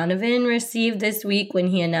Landon Donovan received this week when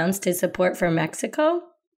he announced his support for Mexico.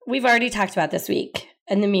 We've already talked about this week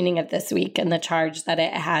and the meaning of this week and the charge that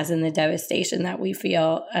it has and the devastation that we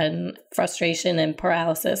feel and frustration and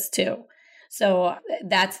paralysis too. So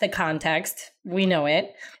that's the context. We know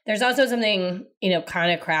it. There's also something,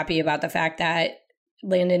 kind of crappy about the fact that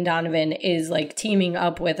Landon Donovan is like teaming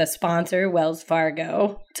up with a sponsor, Wells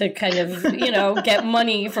Fargo, to kind of, get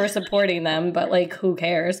money for supporting them. But like, who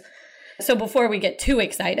cares? So before we get too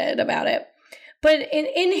excited about it. But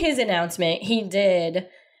in his announcement, he did,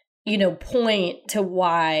 point to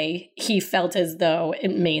why he felt as though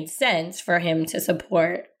it made sense for him to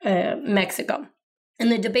support Mexico.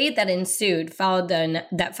 And the debate that ensued followed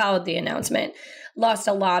the announcement lost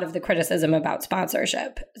a lot of the criticism about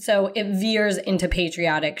sponsorship. So it veers into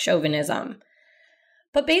patriotic chauvinism.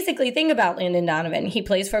 But basically, think about Landon Donovan. He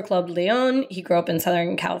plays for Club Leon. He grew up in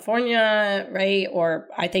Southern California, right? Or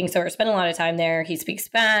I think so, or spent a lot of time there. He speaks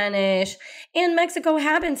Spanish. And Mexico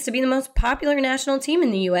happens to be the most popular national team in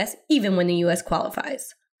the U.S., even when the U.S.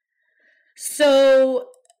 qualifies. So,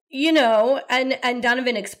 and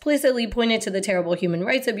Donovan explicitly pointed to the terrible human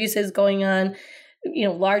rights abuses going on,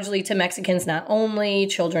 largely to Mexicans, not only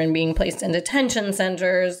children being placed in detention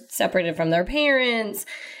centers, separated from their parents.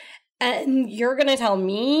 And you're going to tell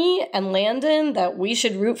me and Landon that we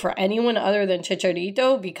should root for anyone other than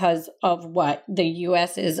Chicharito because of what? The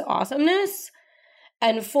U.S.'s awesomeness?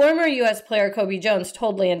 And former U.S. player Kobe Jones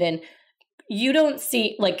told Landon, you don't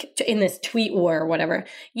see, like in this tweet war or whatever,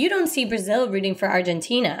 you don't see Brazil rooting for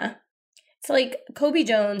Argentina. It's like, Kobe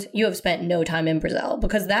Jones, you have spent no time in Brazil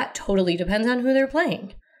because that totally depends on who they're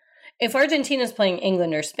playing. If Argentina's playing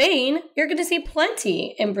England or Spain, you're going to see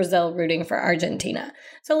plenty in Brazil rooting for Argentina.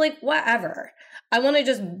 So like, whatever. I want to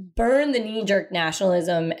just burn the knee-jerk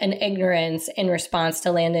nationalism and ignorance in response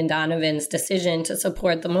to Landon Donovan's decision to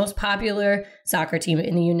support the most popular soccer team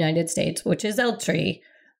in the United States, which is El Tri,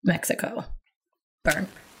 Mexico. Burn.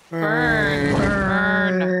 Burn.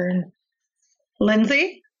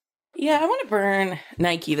 Lindsay? Yeah, I want to burn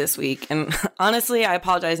Nike this week. And honestly, I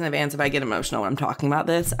apologize in advance if I get emotional when I'm talking about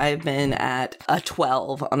this. I've been at a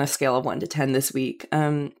 12 on a scale of 1 to 10 this week.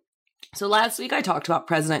 So last week I talked about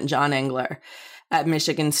President John Engler at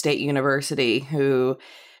Michigan State University, who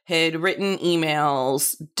had written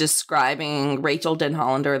emails describing Rachel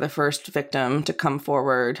Denhollander, the first victim to come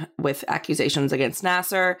forward with accusations against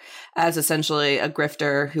Nassar, as essentially a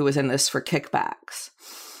grifter who was in this for kickbacks.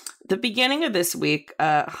 The beginning of this week,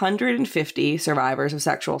 150 survivors of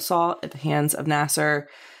sexual assault at the hands of Nassar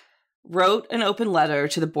wrote an open letter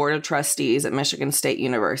to the Board of Trustees at Michigan State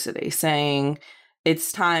University saying,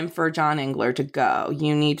 it's time for John Engler to go.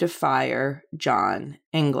 You need to fire John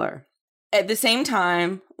Engler. At the same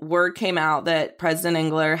time, word came out that President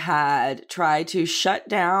Engler had tried to shut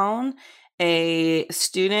down a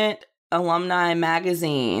student alumni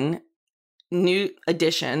magazine, new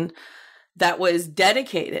edition, that was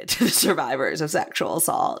dedicated to the survivors of sexual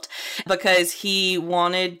assault because he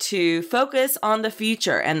wanted to focus on the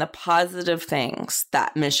future and the positive things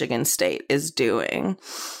that Michigan State is doing.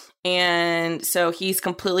 And so he's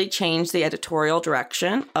completely changed the editorial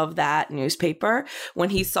direction of that newspaper.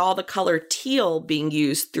 When he saw the color teal being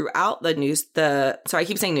used throughout the I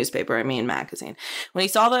keep saying newspaper, I mean magazine. When he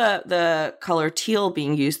saw the color teal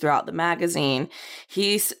being used throughout the magazine,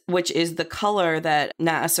 which is the color that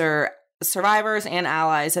Nassar survivors and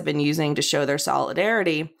allies have been using to show their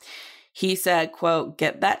solidarity, he said, quote,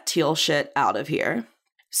 get that teal shit out of here.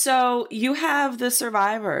 So you have the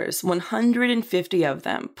survivors, 150 of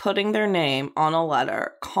them, putting their name on a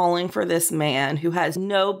letter calling for this man who has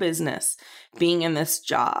no business being in this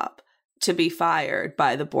job to be fired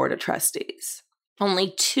by the Board of Trustees.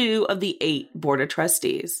 Only 2 of the 8 Board of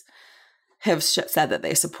Trustees have said that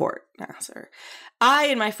they support Nassar. I,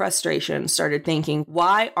 in my frustration, started thinking,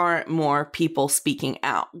 why aren't more people speaking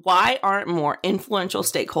out? Why aren't more influential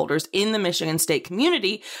stakeholders in the Michigan State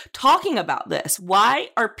community talking about this? Why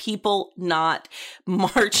are people not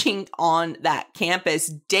marching on that campus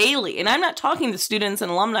daily? And I'm not talking the students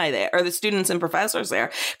and alumni there, or the students and professors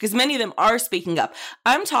there, because many of them are speaking up.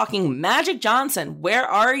 I'm talking Magic Johnson. Where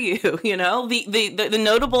are you? You know, the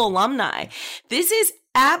notable alumni. This is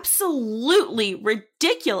absolutely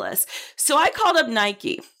ridiculous. So I called up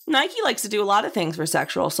Nike. Nike likes to do a lot of things for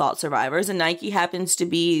sexual assault survivors, and Nike happens to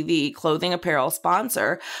be the clothing apparel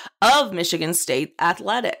sponsor of Michigan State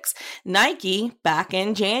Athletics. Nike, back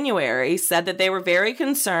in January, said that they were very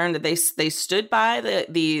concerned that they stood by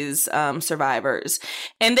these survivors,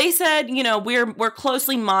 and they said, you know, we're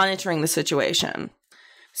closely monitoring the situation.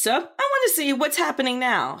 So I want to see what's happening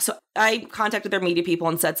now. So I contacted their media people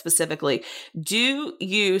and said specifically, do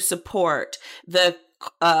you support the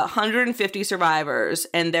 150 survivors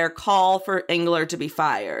and their call for Engler to be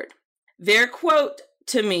fired? Their quote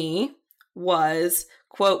to me was,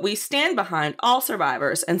 quote, "We stand behind all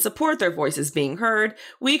survivors and support their voices being heard.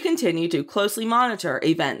 We continue to closely monitor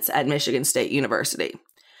events at Michigan State University."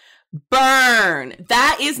 Burn.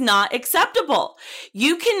 That is not acceptable.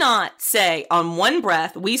 You cannot say on one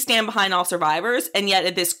breath, we stand behind all survivors, and yet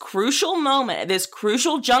at this crucial moment, at this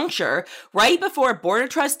crucial juncture, right before a Board of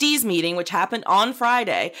Trustees meeting, which happened on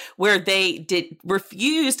Friday, where they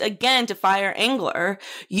refused again to fire Engler,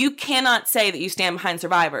 you cannot say that you stand behind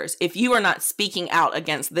survivors if you are not speaking out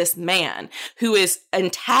against this man who is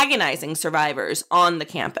antagonizing survivors on the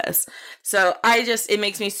campus. So it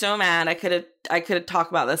makes me so mad. I could have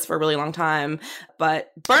talked about this for a really long time,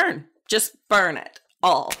 but just burn it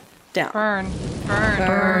all down. Burn.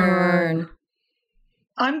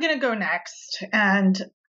 I'm going to go next. And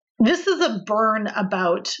this is a burn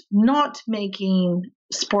about not making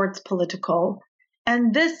sports political.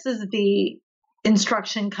 And this is the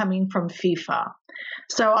instruction coming from FIFA.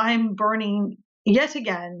 So I'm burning yet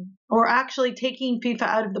again, or actually taking FIFA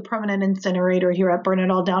out of the permanent incinerator here at Burn It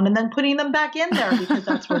All Down and then putting them back in there because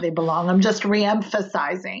that's where they belong. I'm just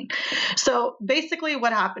re-emphasizing. So basically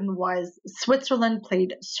what happened was Switzerland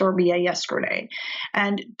played Serbia yesterday,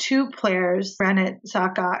 and two players, Granit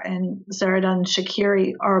Xhaka and Xherdan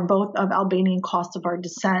Shaqiri, are both of Albanian Kosovar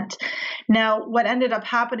descent. Now, what ended up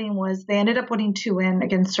happening was they ended up winning 2-1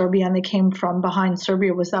 against Serbia, and they came from behind.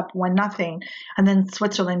 Serbia was up 1-0, and then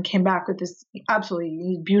Switzerland came back with this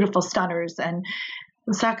absolutely beautiful stunners, and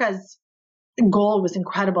Saka's goal was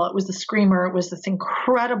incredible. It was a screamer. It was this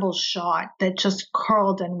incredible shot that just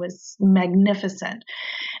curled and was magnificent.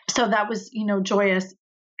 So that was, joyous.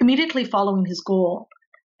 Immediately following his goal,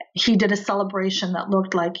 he did a celebration that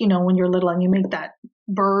looked like, when you're little and you make that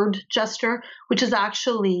bird gesture, which is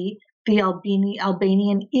actually the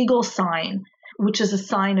Albanian eagle sign, which is a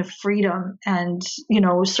sign of freedom. And,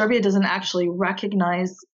 Serbia doesn't actually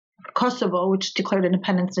recognize Kosovo, which declared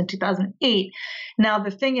independence in 2008. Now,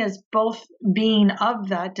 the thing is, both being of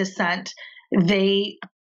that descent, it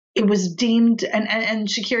was deemed, and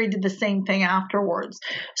Shaqiri did the same thing afterwards.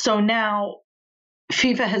 So now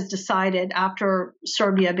FIFA has decided, after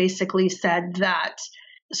Serbia basically said that,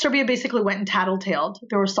 Serbia basically went and tattletaled.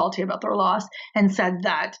 They were salty about their loss and said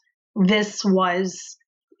that this was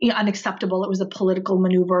unacceptable. It was a political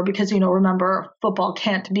maneuver because, remember, football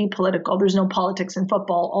can't be political. There's no politics in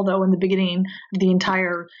football. Although in the beginning of the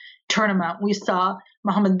entire tournament, we saw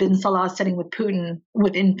Mohammed bin Salah sitting with Putin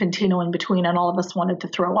with Infantino in between, and all of us wanted to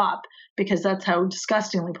throw up because that's how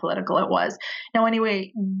disgustingly political it was. Now,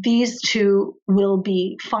 anyway, these two will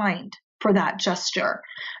be fined for that gesture,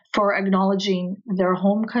 for acknowledging their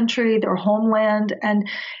home country, their homeland. And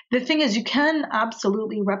the thing is, you can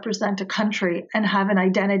absolutely represent a country and have an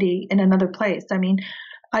identity in another place. I mean,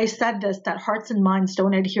 I said this, that hearts and minds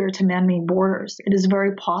don't adhere to man-made borders. It is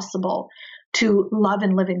very possible to love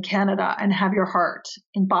and live in Canada and have your heart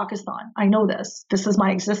in Pakistan. I know this. This is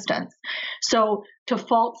my existence. So to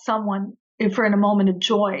fault someone if we're in a moment of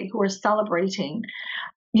joy who are celebrating,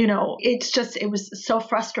 it was so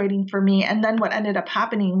frustrating for me. And then what ended up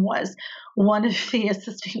happening was one of the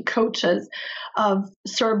assistant coaches of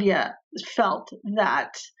Serbia felt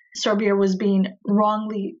that Serbia was being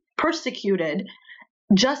wrongly persecuted,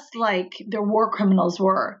 just like their war criminals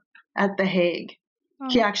were at The Hague.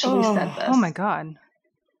 He actually said this. Oh my God.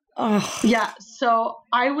 Oh. Yeah. So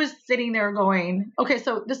I was sitting there going, okay,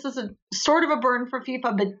 so this is a sort of a burn for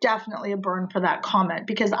FIFA, but definitely a burn for that comment,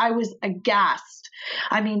 because I was aghast.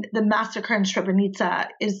 I mean, the massacre in Srebrenica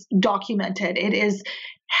is documented. It is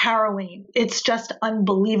harrowing. It's just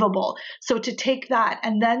unbelievable. So to take that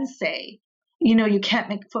and then say, you can't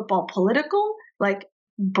make football political, like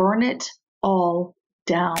burn it all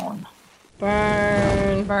down.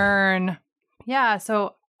 Burn. Yeah,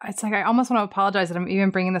 so it's like I almost want to apologize that I'm even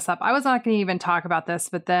bringing this up. I was not going to even talk about this,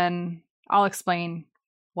 but then I'll explain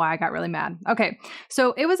why I got really mad. Okay,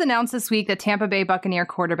 so it was announced this week that Tampa Bay Buccaneer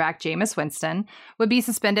quarterback Jameis Winston would be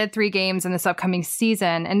suspended 3 games in this upcoming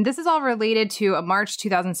season. And this is all related to a March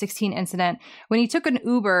 2016 incident when he took an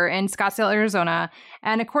Uber in Scottsdale, Arizona.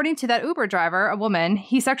 And according to that Uber driver, a woman,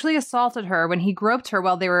 he sexually assaulted her when he groped her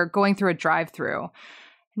while they were going through a drive-thru.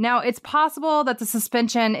 Now, it's possible that the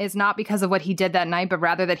suspension is not because of what he did that night, but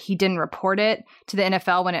rather that he didn't report it to the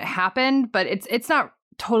NFL when it happened. But it's not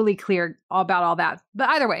totally clear about all that. But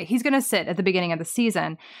either way, he's going to sit at the beginning of the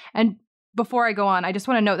season. And before I go on, I just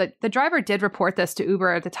want to note that the driver did report this to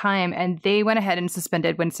Uber at the time, and they went ahead and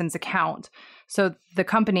suspended Winston's account. So the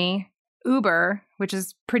company, Uber, which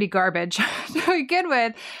is pretty garbage to begin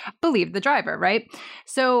with, believed the driver, right?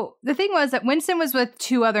 So the thing was that Winston was with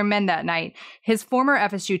 2 other men that night. His former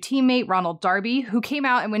FSU teammate, Ronald Darby, who came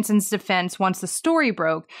out in Winston's defense once the story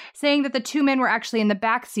broke, saying that the 2 men were actually in the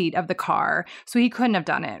backseat of the car, so he couldn't have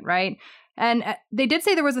done it, right? And they did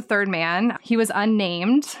say there was a 3rd man. He was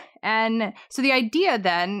unnamed. And so the idea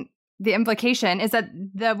then, the implication is that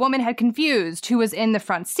the woman had confused who was in the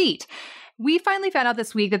front seat. We finally found out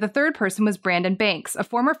this week that the 3rd person was Brandon Banks, a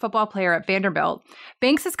former football player at Vanderbilt.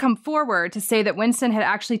 Banks has come forward to say that Winston had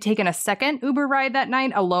actually taken a second Uber ride that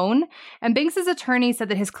night alone, and Banks' attorney said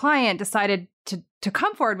that his client decided to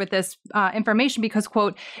come forward with this information because,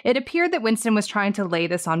 quote, it appeared that Winston was trying to lay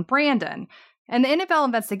this on Brandon. And the NFL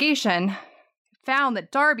investigation found that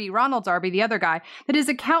Ronald Darby, the other guy, that his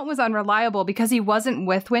account was unreliable because he wasn't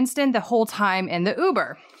with Winston the whole time in the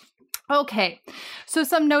Uber. Okay, so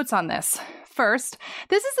some notes on this. First,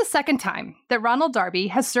 this is the 2nd time that Ronald Darby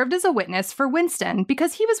has served as a witness for Winston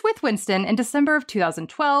because he was with Winston in December of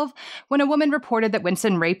 2012 when a woman reported that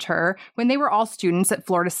Winston raped her when they were all students at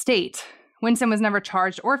Florida State. Winston was never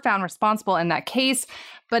charged or found responsible in that case,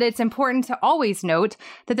 but it's important to always note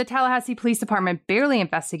that the Tallahassee Police Department barely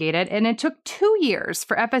investigated, and it took 2 years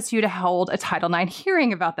for FSU to hold a Title IX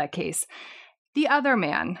hearing about that case. The other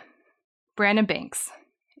man, Brandon Banks,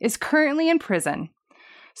 is currently in prison,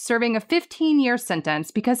 serving a 15-year sentence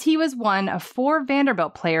because he was one of 4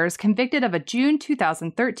 Vanderbilt players convicted of a June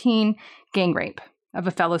 2013 gang rape of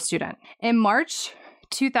a fellow student. In March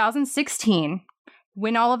 2016,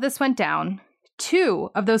 when all of this went down, 2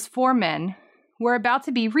 of those 4 men were about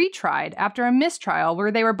to be retried after a mistrial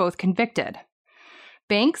where they were both convicted.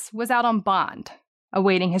 Banks was out on bond,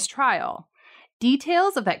 awaiting his trial.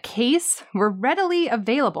 Details of that case were readily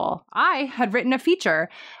available. I had written a feature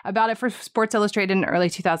about it for Sports Illustrated in early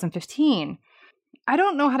 2015. I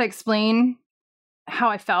don't know how to explain how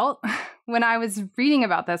I felt when I was reading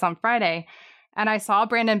about this on Friday and I saw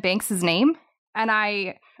Brandon Banks' name, and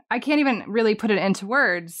I can't even really put it into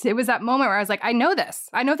words. It was that moment where I was like, I know this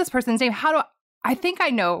person's name. I think I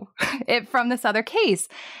know it from this other case.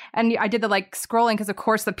 And I did the scrolling because, of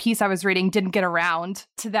course, the piece I was reading didn't get around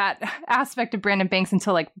to that aspect of Brandon Banks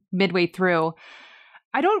until midway through.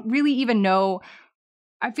 I don't really even know.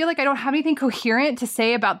 I feel like I don't have anything coherent to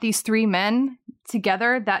say about these 3 men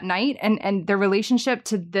together that night and their relationship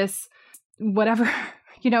to this, whatever,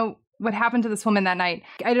 what happened to this woman that night.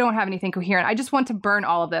 I don't have anything coherent. I just want to burn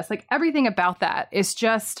all of this. Everything about that is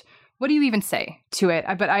just, what do you even say to it?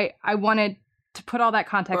 But I wanted to put all that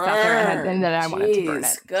context out there, and then I wanted to burn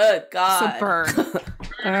it. Good God. So burn.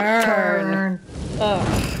 Burn.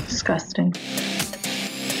 Oh, disgusting.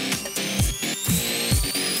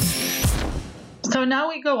 So now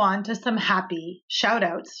we go on to some happy shout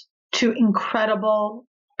outs to incredible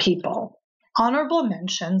people. Honorable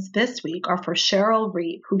mentions this week are for Cheryl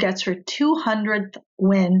Reeve, who gets her 200th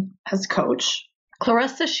win as coach.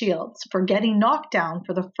 Clarissa Shields for getting knocked down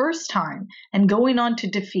for the first time and going on to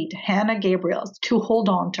defeat Hannah Gabriels to hold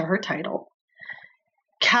on to her title.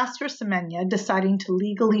 Caster Semenya deciding to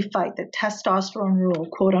legally fight the testosterone rule,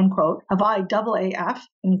 quote unquote, of IAAF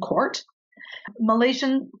in court.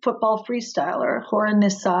 Malaysian football freestyler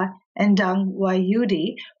Horanissa Endang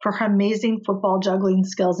Wahyudi for her amazing football juggling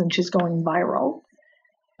skills, and she's going viral.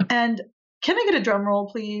 And can I get a drum roll,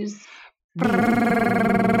 please?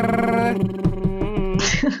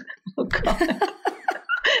 Oh, God.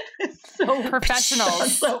 It's so professionals.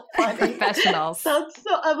 That's so funny. Professionals.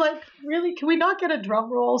 I'm like, really? Can we not get a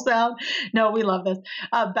drum roll sound? No, we love this.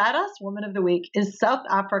 Badass Woman of the Week is South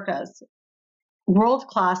Africa's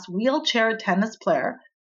world-class wheelchair tennis player,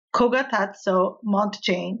 Kogatatso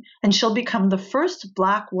Montjane, and she'll become the first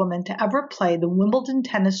Black woman to ever play the Wimbledon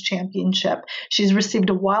Tennis Championship. She's received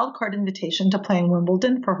a wildcard invitation to play in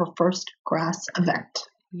Wimbledon for her first grass event.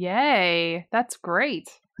 Yay. That's great.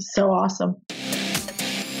 So awesome.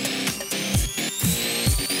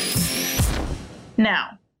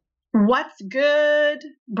 Now, what's good?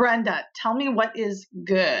 Brenda, tell me what is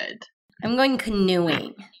good. I'm going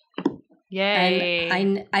canoeing. Yay.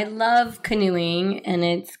 And I love canoeing, and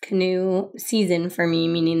it's canoe season for me,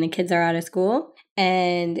 meaning the kids are out of school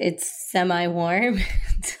and it's semi-warm.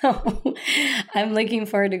 So I'm looking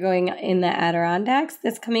forward to going in the Adirondacks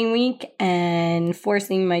this coming week and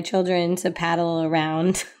forcing my children to paddle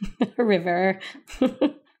around a river.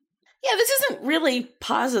 Yeah, this isn't really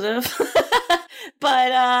positive,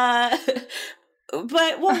 but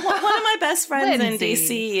one of my best friends in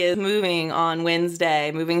DC is moving on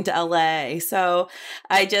Wednesday, moving to LA. So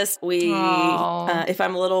if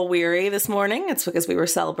I'm a little weary this morning, it's because we were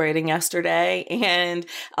celebrating yesterday, and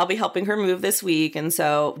I'll be helping her move this week. And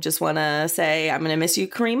so just want to say I'm going to miss you,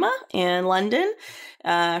 Karima, in London,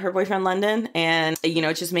 her boyfriend London. And,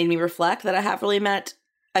 it just made me reflect that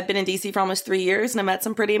I've been in DC for almost 3 years, and I met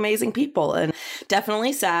some pretty amazing people, and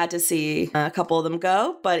definitely sad to see a couple of them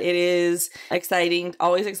go, but it is exciting,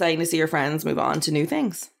 always exciting to see your friends move on to new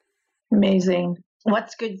things. Amazing.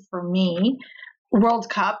 What's good for me? World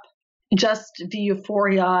Cup, just the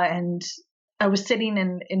euphoria. And I was sitting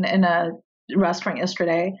in a restaurant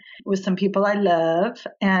yesterday with some people I love,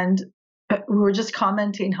 and we were just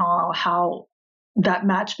commenting how that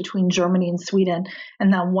match between Germany and Sweden,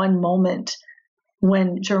 and that one moment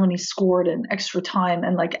when Germany scored in extra time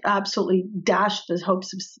and absolutely dashed the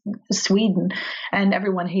hopes of Sweden, and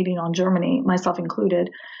everyone hating on Germany, myself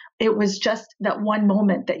included. It was just that one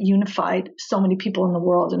moment that unified so many people in the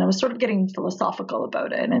world. And I was sort of getting philosophical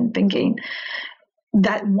about it and thinking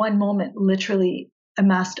that one moment literally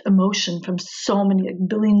amassed emotion from so many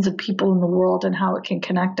billions of people in the world, and how it can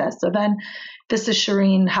connect us. So then this is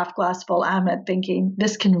Shireen, half glass full Ahmed, thinking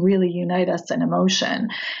this can really unite us in emotion.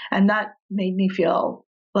 And that made me feel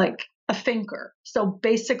like a thinker. So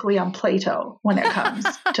basically I'm Plato when it comes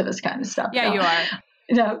to this kind of stuff. Yeah, you are.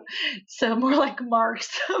 So more like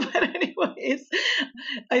Marx. But anyways,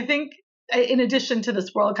 I think in addition to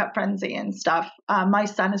this World Cup frenzy and stuff, my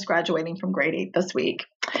son is graduating from grade 8 this week.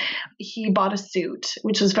 He bought a suit,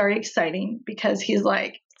 which was very exciting because he's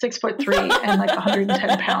 6'3" and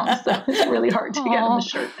 110 pounds. So it's really hard to get him a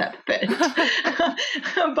shirt that fit.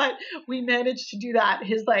 But we managed to do that.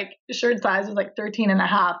 His shirt size was 13 and a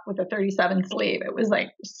half with a 37 sleeve. It was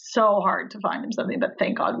so hard to find him something, but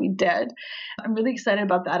thank God we did. I'm really excited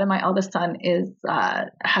about that. And my eldest son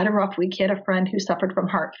had a rough week. He had a friend who suffered from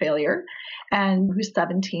heart failure, and who's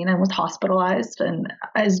 17 and was hospitalized and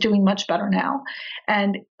is doing much better now.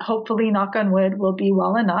 And hopefully, knock on wood, will be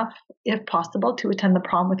well enough, if possible, to attend the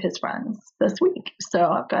prom with his friends this week. So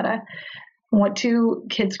I've got 2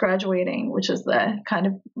 kids graduating, which is the kind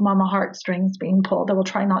of mama heartstrings being pulled. I will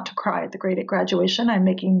try not to cry at the grade 8 graduation. I'm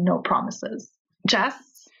making no promises.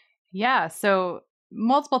 Jess? Yeah, so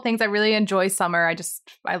multiple things. I really enjoy summer.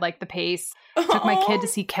 I like the pace. Took my kid to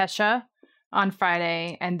see Kesha on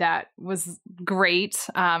Friday, and that was great.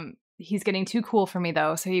 He's getting too cool for me,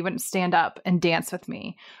 though, so he wouldn't stand up and dance with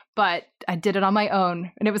me. But I did it on my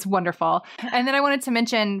own, and it was wonderful. And then I wanted to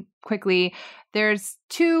mention quickly, there's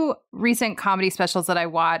 2 recent comedy specials that I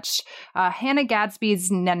watched. Hannah Gadsby's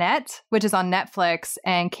Nanette, which is on Netflix,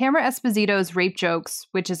 and Cameron Esposito's Rape Jokes,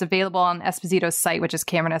 which is available on Esposito's site, which is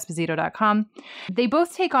CameronEsposito.com. They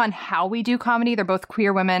both take on how we do comedy. They're both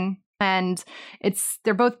queer women, and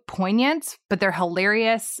they're both poignant, but they're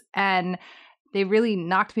hilarious, and they really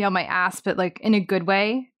knocked me on my ass, but in a good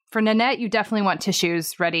way. For Nanette, you definitely want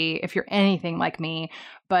tissues ready if you're anything like me,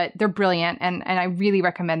 but they're brilliant, and I really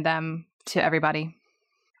recommend them to everybody.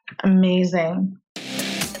 Amazing.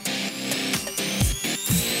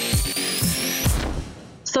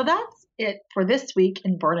 So that's it for this week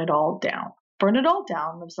in Burn It All Down. Burn It All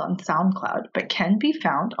Down lives on SoundCloud, but can be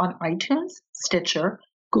found on iTunes, Stitcher,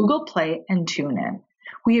 Google Play, and TuneIn.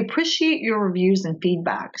 We appreciate your reviews and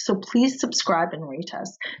feedback, so please subscribe and rate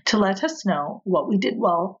us to let us know what we did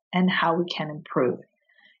well and how we can improve.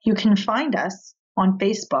 You can find us on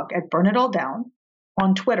Facebook at Burn It All Down,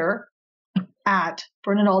 on Twitter at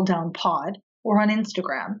Burn It All Down Pod, or on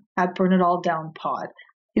Instagram at Burn It All Down Pod.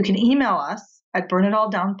 You can email us at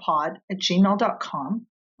burnitalldownpod@gmail.com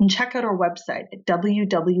and check out our website at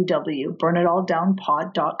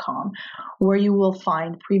www.burnitalldownpod.com, where you will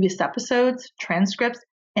find previous episodes, transcripts,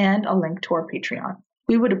 and a link to our Patreon.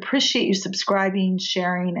 We would appreciate you subscribing,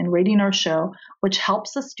 sharing, and rating our show, which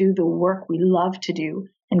helps us do the work we love to do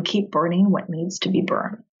and keep burning what needs to be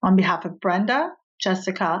burned. On behalf of Brenda,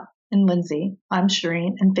 Jessica, and Lindsay, I'm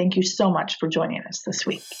Shireen, and thank you so much for joining us this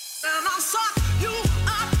week.